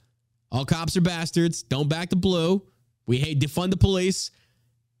members. All cops are bastards. Don't back the blue. We hate defund the police.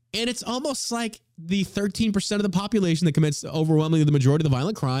 And it's almost like the 13% of the population that commits overwhelmingly the majority of the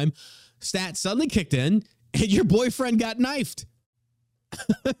violent crime stat suddenly kicked in and your boyfriend got knifed.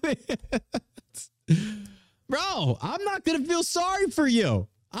 Bro, I'm not going to feel sorry for you.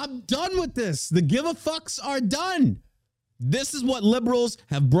 I'm done with this. The give a fucks are done. This is what liberals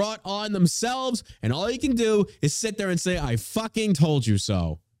have brought on themselves. And all you can do is sit there and say, I fucking told you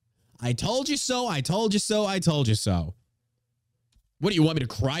so. I told you so. I told you so. I told you so. What do you want me to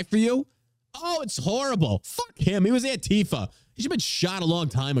cry for you? Oh, it's horrible. Fuck him. He was Antifa. He should have been shot a long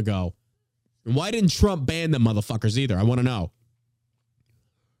time ago. And why didn't Trump ban them motherfuckers either? I want to know.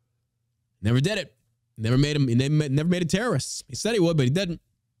 Never did it. Never made him. Never made it terrorists. He said he would, but he didn't.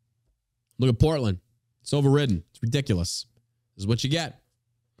 Look at Portland. It's overridden. It's ridiculous. This is what you get.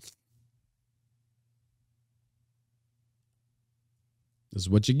 This is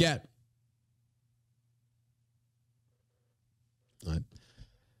what you get. All right.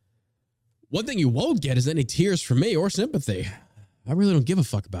 One thing you won't get is any tears from me or sympathy. I really don't give a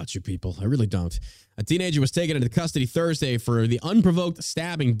fuck about you people. I really don't. A teenager was taken into custody Thursday for the unprovoked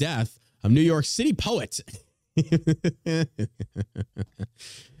stabbing death of New York City poet.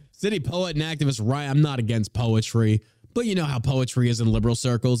 City poet and activist Ryan. I'm not against poetry, but you know how poetry is in liberal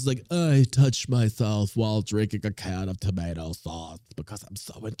circles. Like, I touched myself while drinking a can of tomato sauce because I'm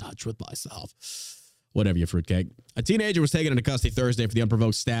so in touch with myself. Whatever, you fruitcake. A teenager was taken into custody Thursday for the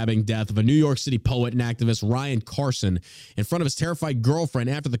unprovoked stabbing death of a New York City poet and activist Ryan Carson in front of his terrified girlfriend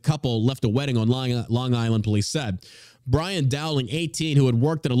after the couple left a wedding on Long Island, police said. Brian Dowling, 18, who had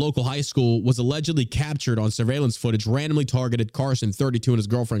worked at a local high school, was allegedly captured on surveillance footage, randomly targeted Carson, 32, and his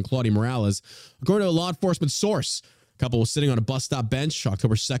girlfriend, Claudia Morales. According to a law enforcement source, the couple was sitting on a bus stop bench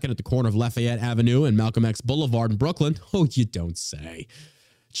October 2nd at the corner of Lafayette Avenue and Malcolm X Boulevard in Brooklyn. Oh, you don't say.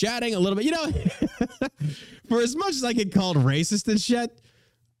 Chatting a little bit, for as much as I get called racist and shit,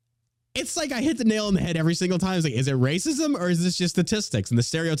 it's like I hit the nail on the head every single time. It's like, is it racism or is this just statistics? And the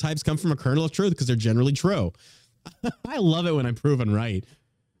stereotypes come from a kernel of truth because they're generally true. I love it when I'm proven right.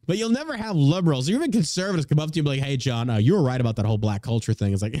 But you'll never have liberals or even conservatives come up to you and be like, hey, John, you were right about that whole black culture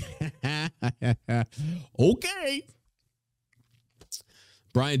thing. It's like, okay.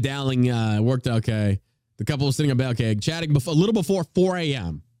 Brian Dowling worked okay. The couple was sitting up, chatting a little before 4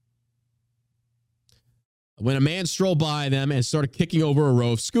 a.m. when a man strolled by them and started kicking over a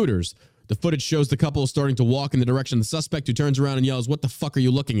row of scooters. The footage shows the couple starting to walk in the direction of the suspect, who turns around and yells, "What the fuck are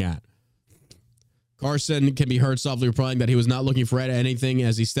you looking at?" Carson can be heard softly replying that he was not looking for anything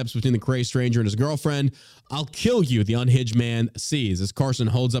as he steps between the crazed stranger and his girlfriend. "I'll kill you," the unhinged man sees as Carson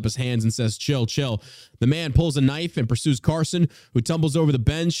holds up his hands and says, "Chill, chill." The man pulls a knife and pursues Carson, who tumbles over the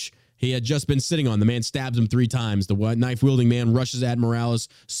bench he had just been sitting on. The man stabs him 3 times. The knife-wielding man rushes at Morales,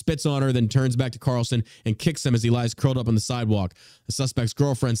 spits on her, then turns back to Carlson and kicks him as he lies curled up on the sidewalk. The suspect's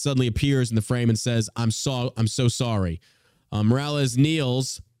girlfriend suddenly appears in the frame and says, I'm so sorry." Morales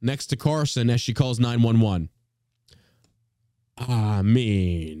kneels next to Carson as she calls 911.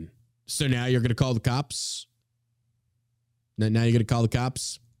 So now you're going to call the cops? Now you're going to call the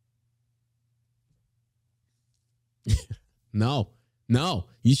cops? No,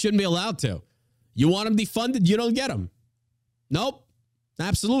 you shouldn't be allowed to. You want them defunded? You don't get them. Nope,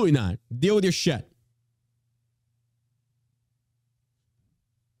 absolutely not. Deal with your shit.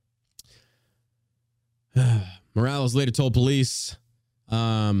 Morales later told police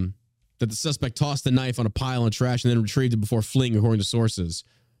that the suspect tossed the knife on a pile of trash and then retrieved it before fleeing, according to sources.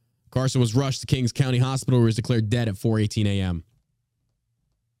 Carson was rushed to Kings County Hospital, where he was declared dead at 4:18 a.m.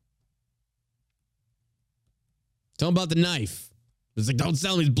 Tell him about the knife. It's like, don't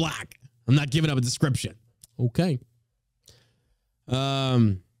tell him he's black. I'm not giving up a description. Okay.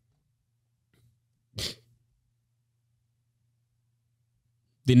 The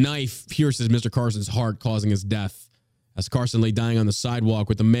knife pierces Mr. Carson's heart, causing his death. As Carson lay dying on the sidewalk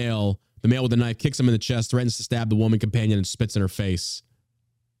with the male with the knife kicks him in the chest, threatens to stab the woman companion, and spits in her face.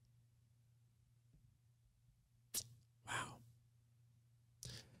 Wow.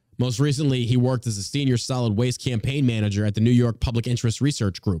 Most recently, he worked as a senior solid waste campaign manager at the New York Public Interest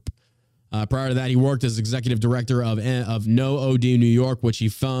Research Group. Prior to that, he worked as executive director of No OD New York, which he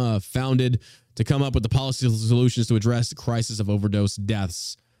founded to come up with the policy solutions to address the crisis of overdose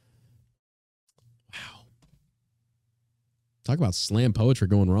deaths. Wow. Talk about slam poetry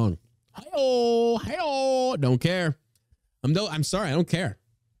going wrong. Hi-oh. Don't care. I'm sorry, I don't care.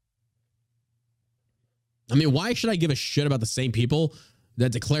 I mean, why should I give a shit about the same people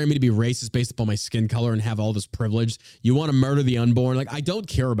that declare me to be racist based upon my skin color and have all this privilege? You want to murder the unborn? Like, I don't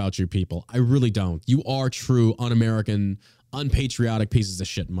care about you people. I really don't. You are true un-American, unpatriotic pieces of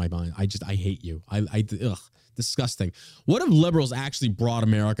shit in my mind. I hate you. Ugh, disgusting. What if liberals actually brought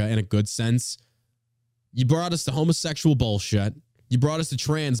America in a good sense? You brought us the homosexual bullshit. You brought us the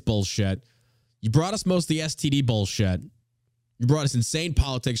trans bullshit. You brought us most of the STD bullshit. You brought us insane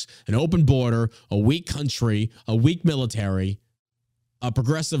politics, an open border, a weak country, a weak military, a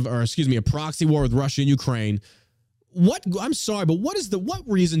proxy war with Russia and Ukraine. I'm sorry, but what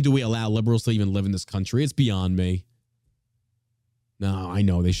reason do we allow liberals to even live in this country? It's beyond me. No, I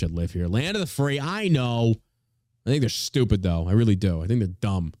know they should live here. Land of the free, I know. I think they're stupid, though. I really do. I think they're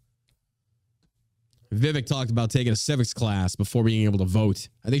dumb. Vivek talked about taking a civics class before being able to vote.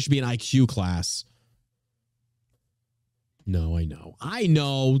 I think it should be an IQ class. No, I know. I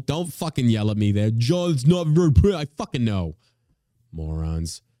know. Don't fucking yell at me there. John, it's not very pretty. I fucking know.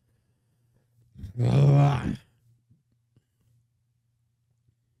 Morons.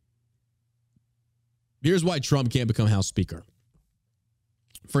 Here's why Trump can't become House Speaker.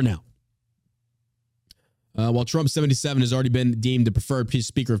 For now. While Trump 77 has already been deemed the preferred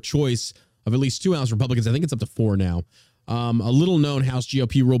speaker of choice of at least 2 House Republicans, I think it's up to 4 now. A little-known House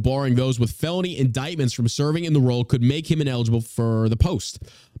GOP rule barring those with felony indictments from serving in the role could make him ineligible for the post.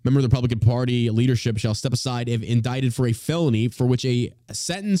 Member of the Republican Party leadership shall step aside if indicted for a felony for which a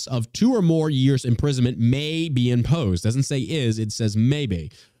sentence of 2 or more years imprisonment may be imposed. Doesn't say is, it says may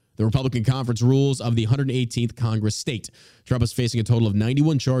be. The Republican conference rules of the 118th Congress state. Trump is facing a total of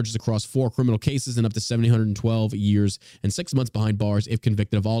 91 charges across 4 criminal cases and up to 712 years and 6 months behind bars if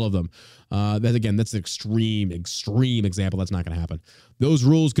convicted of all of them. That's an extreme example. That's not going to happen. Those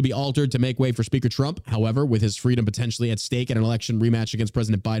rules could be altered to make way for Speaker Trump. However, with his freedom potentially at stake and an election rematch against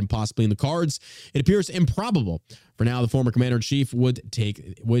President Biden possibly in the cards, it appears improbable. For now, the former commander-in-chief would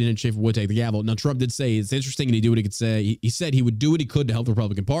take the gavel. Now, Trump did say it's interesting, and he do what he could say. He said he would do what he could to help the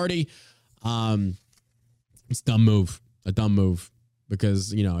Republican Party. It's a dumb move,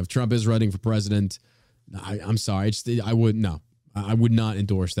 because if Trump is running for president, I'm sorry, I would not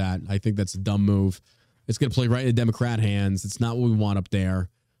endorse that. I think that's a dumb move. It's going to play right in the Democrat hands. It's not what we want up there.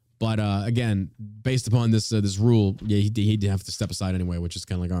 But again, based upon this rule, yeah, he'd have to step aside anyway, which is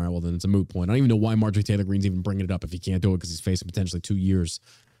kind of like, all right, well, then it's a moot point. I don't even know why Marjorie Taylor Greene's even bringing it up if he can't do it because he's facing potentially 2 years.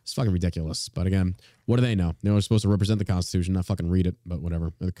 It's fucking ridiculous. But again, what do they know? They're supposed to represent the Constitution, not fucking read it, but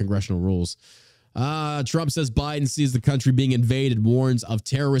whatever. The congressional rules. Trump says Biden sees the country being invaded, warns of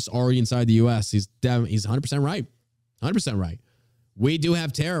terrorists already inside the U.S. He's 100% right. 100% right. We do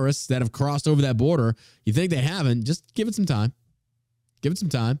have terrorists that have crossed over that border. You think they haven't? Just give it some time. Give it some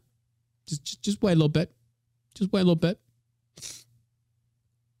time. Just wait a little bit. Just wait a little bit. It's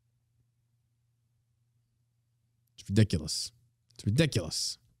ridiculous. It's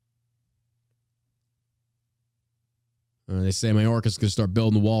ridiculous. They say Mayorkas going to start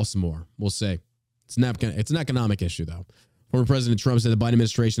building the wall some more. We'll see. It's an economic issue, though. Former President Trump said the Biden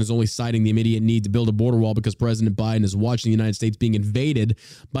administration is only citing the immediate need to build a border wall because President Biden is watching the United States being invaded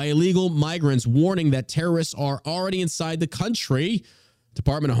by illegal migrants, warning that terrorists are already inside the country.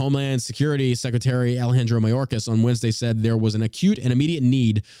 Department of Homeland Security Secretary Alejandro Mayorkas on Wednesday said there was an acute and immediate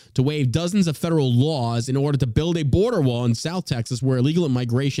need to waive dozens of federal laws in order to build a border wall in South Texas where illegal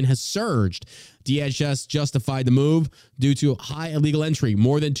immigration has surged. DHS justified the move due to high illegal entry.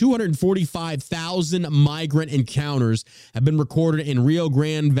 More than 245,000 migrant encounters have been recorded in Rio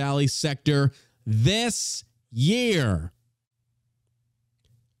Grande Valley sector this year.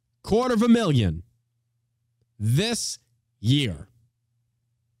 250,000 this year.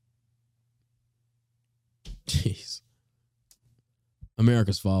 Jeez.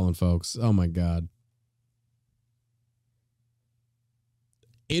 America's fallen, folks. Oh, my God.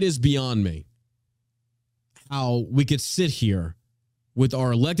 It is beyond me how we could sit here with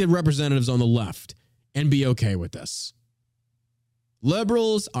our elected representatives on the left and be okay with this.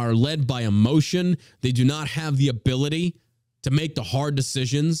 Liberals are led by emotion. They do not have the ability to make the hard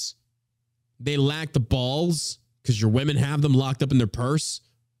decisions. They lack the balls because your women have them locked up in their purse.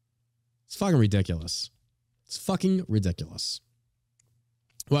 It's fucking ridiculous. It's fucking ridiculous.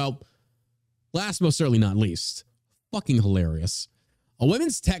 Well, last most certainly not least, fucking hilarious. A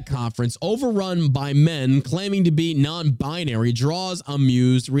women's tech conference overrun by men claiming to be non-binary draws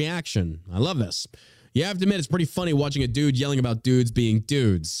amused reaction. I love this. You have to admit, it's pretty funny watching a dude yelling about dudes being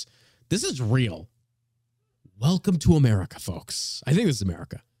dudes. This is real. Welcome to America, folks. I think this is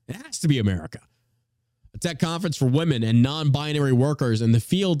America. It has to be America. A tech conference for women and non-binary workers in the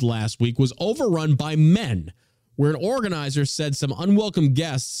field last week was overrun by men, where an organizer said some unwelcome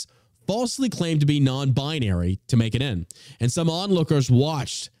guests falsely claimed to be non-binary to make it in. And some onlookers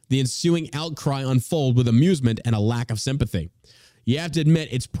watched the ensuing outcry unfold with amusement and a lack of sympathy. You have to admit,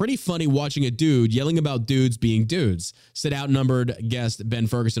 it's pretty funny watching a dude yelling about dudes being dudes, said outnumbered guest Ben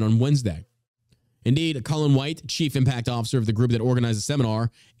Ferguson on Wednesday. Indeed, Colin White, chief impact officer of the group that organized the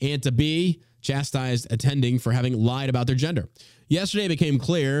seminar, and to be chastised attending for having lied about their gender. Yesterday, it became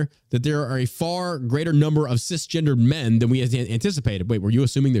clear that there are a far greater number of cisgendered men than we had anticipated. Wait, were you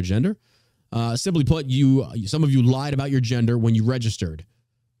assuming their gender? Simply put, some of you lied about your gender when you registered.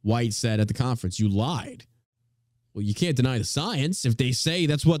 White said at the conference, you lied. Well, you can't deny the science. If they say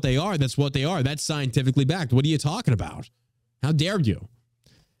that's what they are, that's what they are. That's scientifically backed. What are you talking about? How dare you?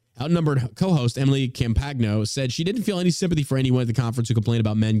 Outnumbered co-host Emily Campagno said she didn't feel any sympathy for anyone at the conference who complained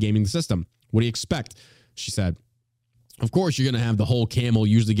about men gaming the system. What do you expect? She said, of course, you're going to have the whole camel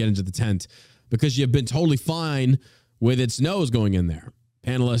usually get into the tent because you've been totally fine with its nose going in there.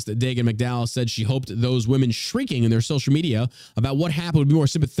 Panelist Dagan McDowell said she hoped those women shrieking in their social media about what happened would be more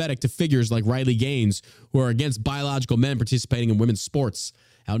sympathetic to figures like Riley Gaines, who are against biological men participating in women's sports.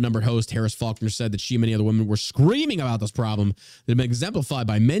 Outnumbered host Harris Faulkner said that she and many other women were screaming about this problem that had been exemplified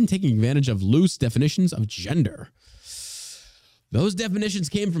by men taking advantage of loose definitions of gender. Those definitions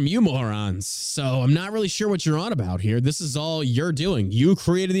came from you morons, so I'm not really sure what you're on about here. This is all you're doing. You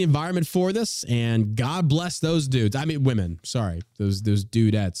created the environment for this, and God bless those dudes. I mean, women. Sorry, those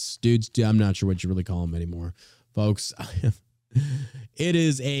dudettes. Dudes, I'm not sure what you really call them anymore. Folks, it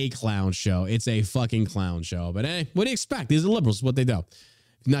is a clown show. It's a fucking clown show. But hey, what do you expect? These are liberals. What they do.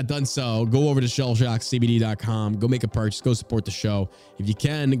 If you've not done so, go over to shellshockcbd.com. Go make a purchase. Go support the show. If you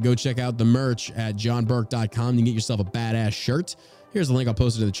can, go check out the merch at johnburke.com. You can get yourself a badass shirt. Here's a link. I'll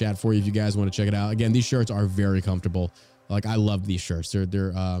post it in the chat for you if you guys want to check it out. Again, these shirts are very comfortable. Like, I love these shirts.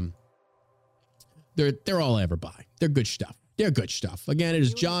 They're all I ever buy. They're good stuff. They're good stuff. Again, it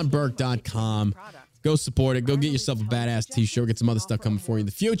is johnburke.com. Go support it. Go get yourself a badass t-shirt. Get some other stuff coming for you in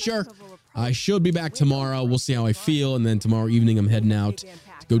the future. I should be back tomorrow. We'll see how I feel. And then tomorrow evening, I'm heading out to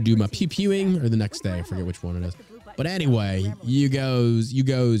go do my pew-pewing, or the next day. I forget which one it is. But anyway, you goes,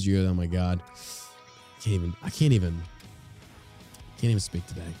 oh my God. I can't even speak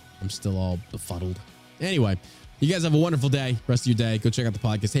today. I'm still all befuddled. Anyway, You guys have a wonderful day. Rest of your day. Go check out the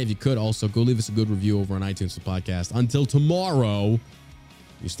podcast. Hey, if you could also go leave us a good review over on iTunes for the podcast. Until tomorrow,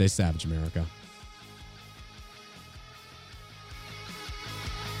 you stay savage, America.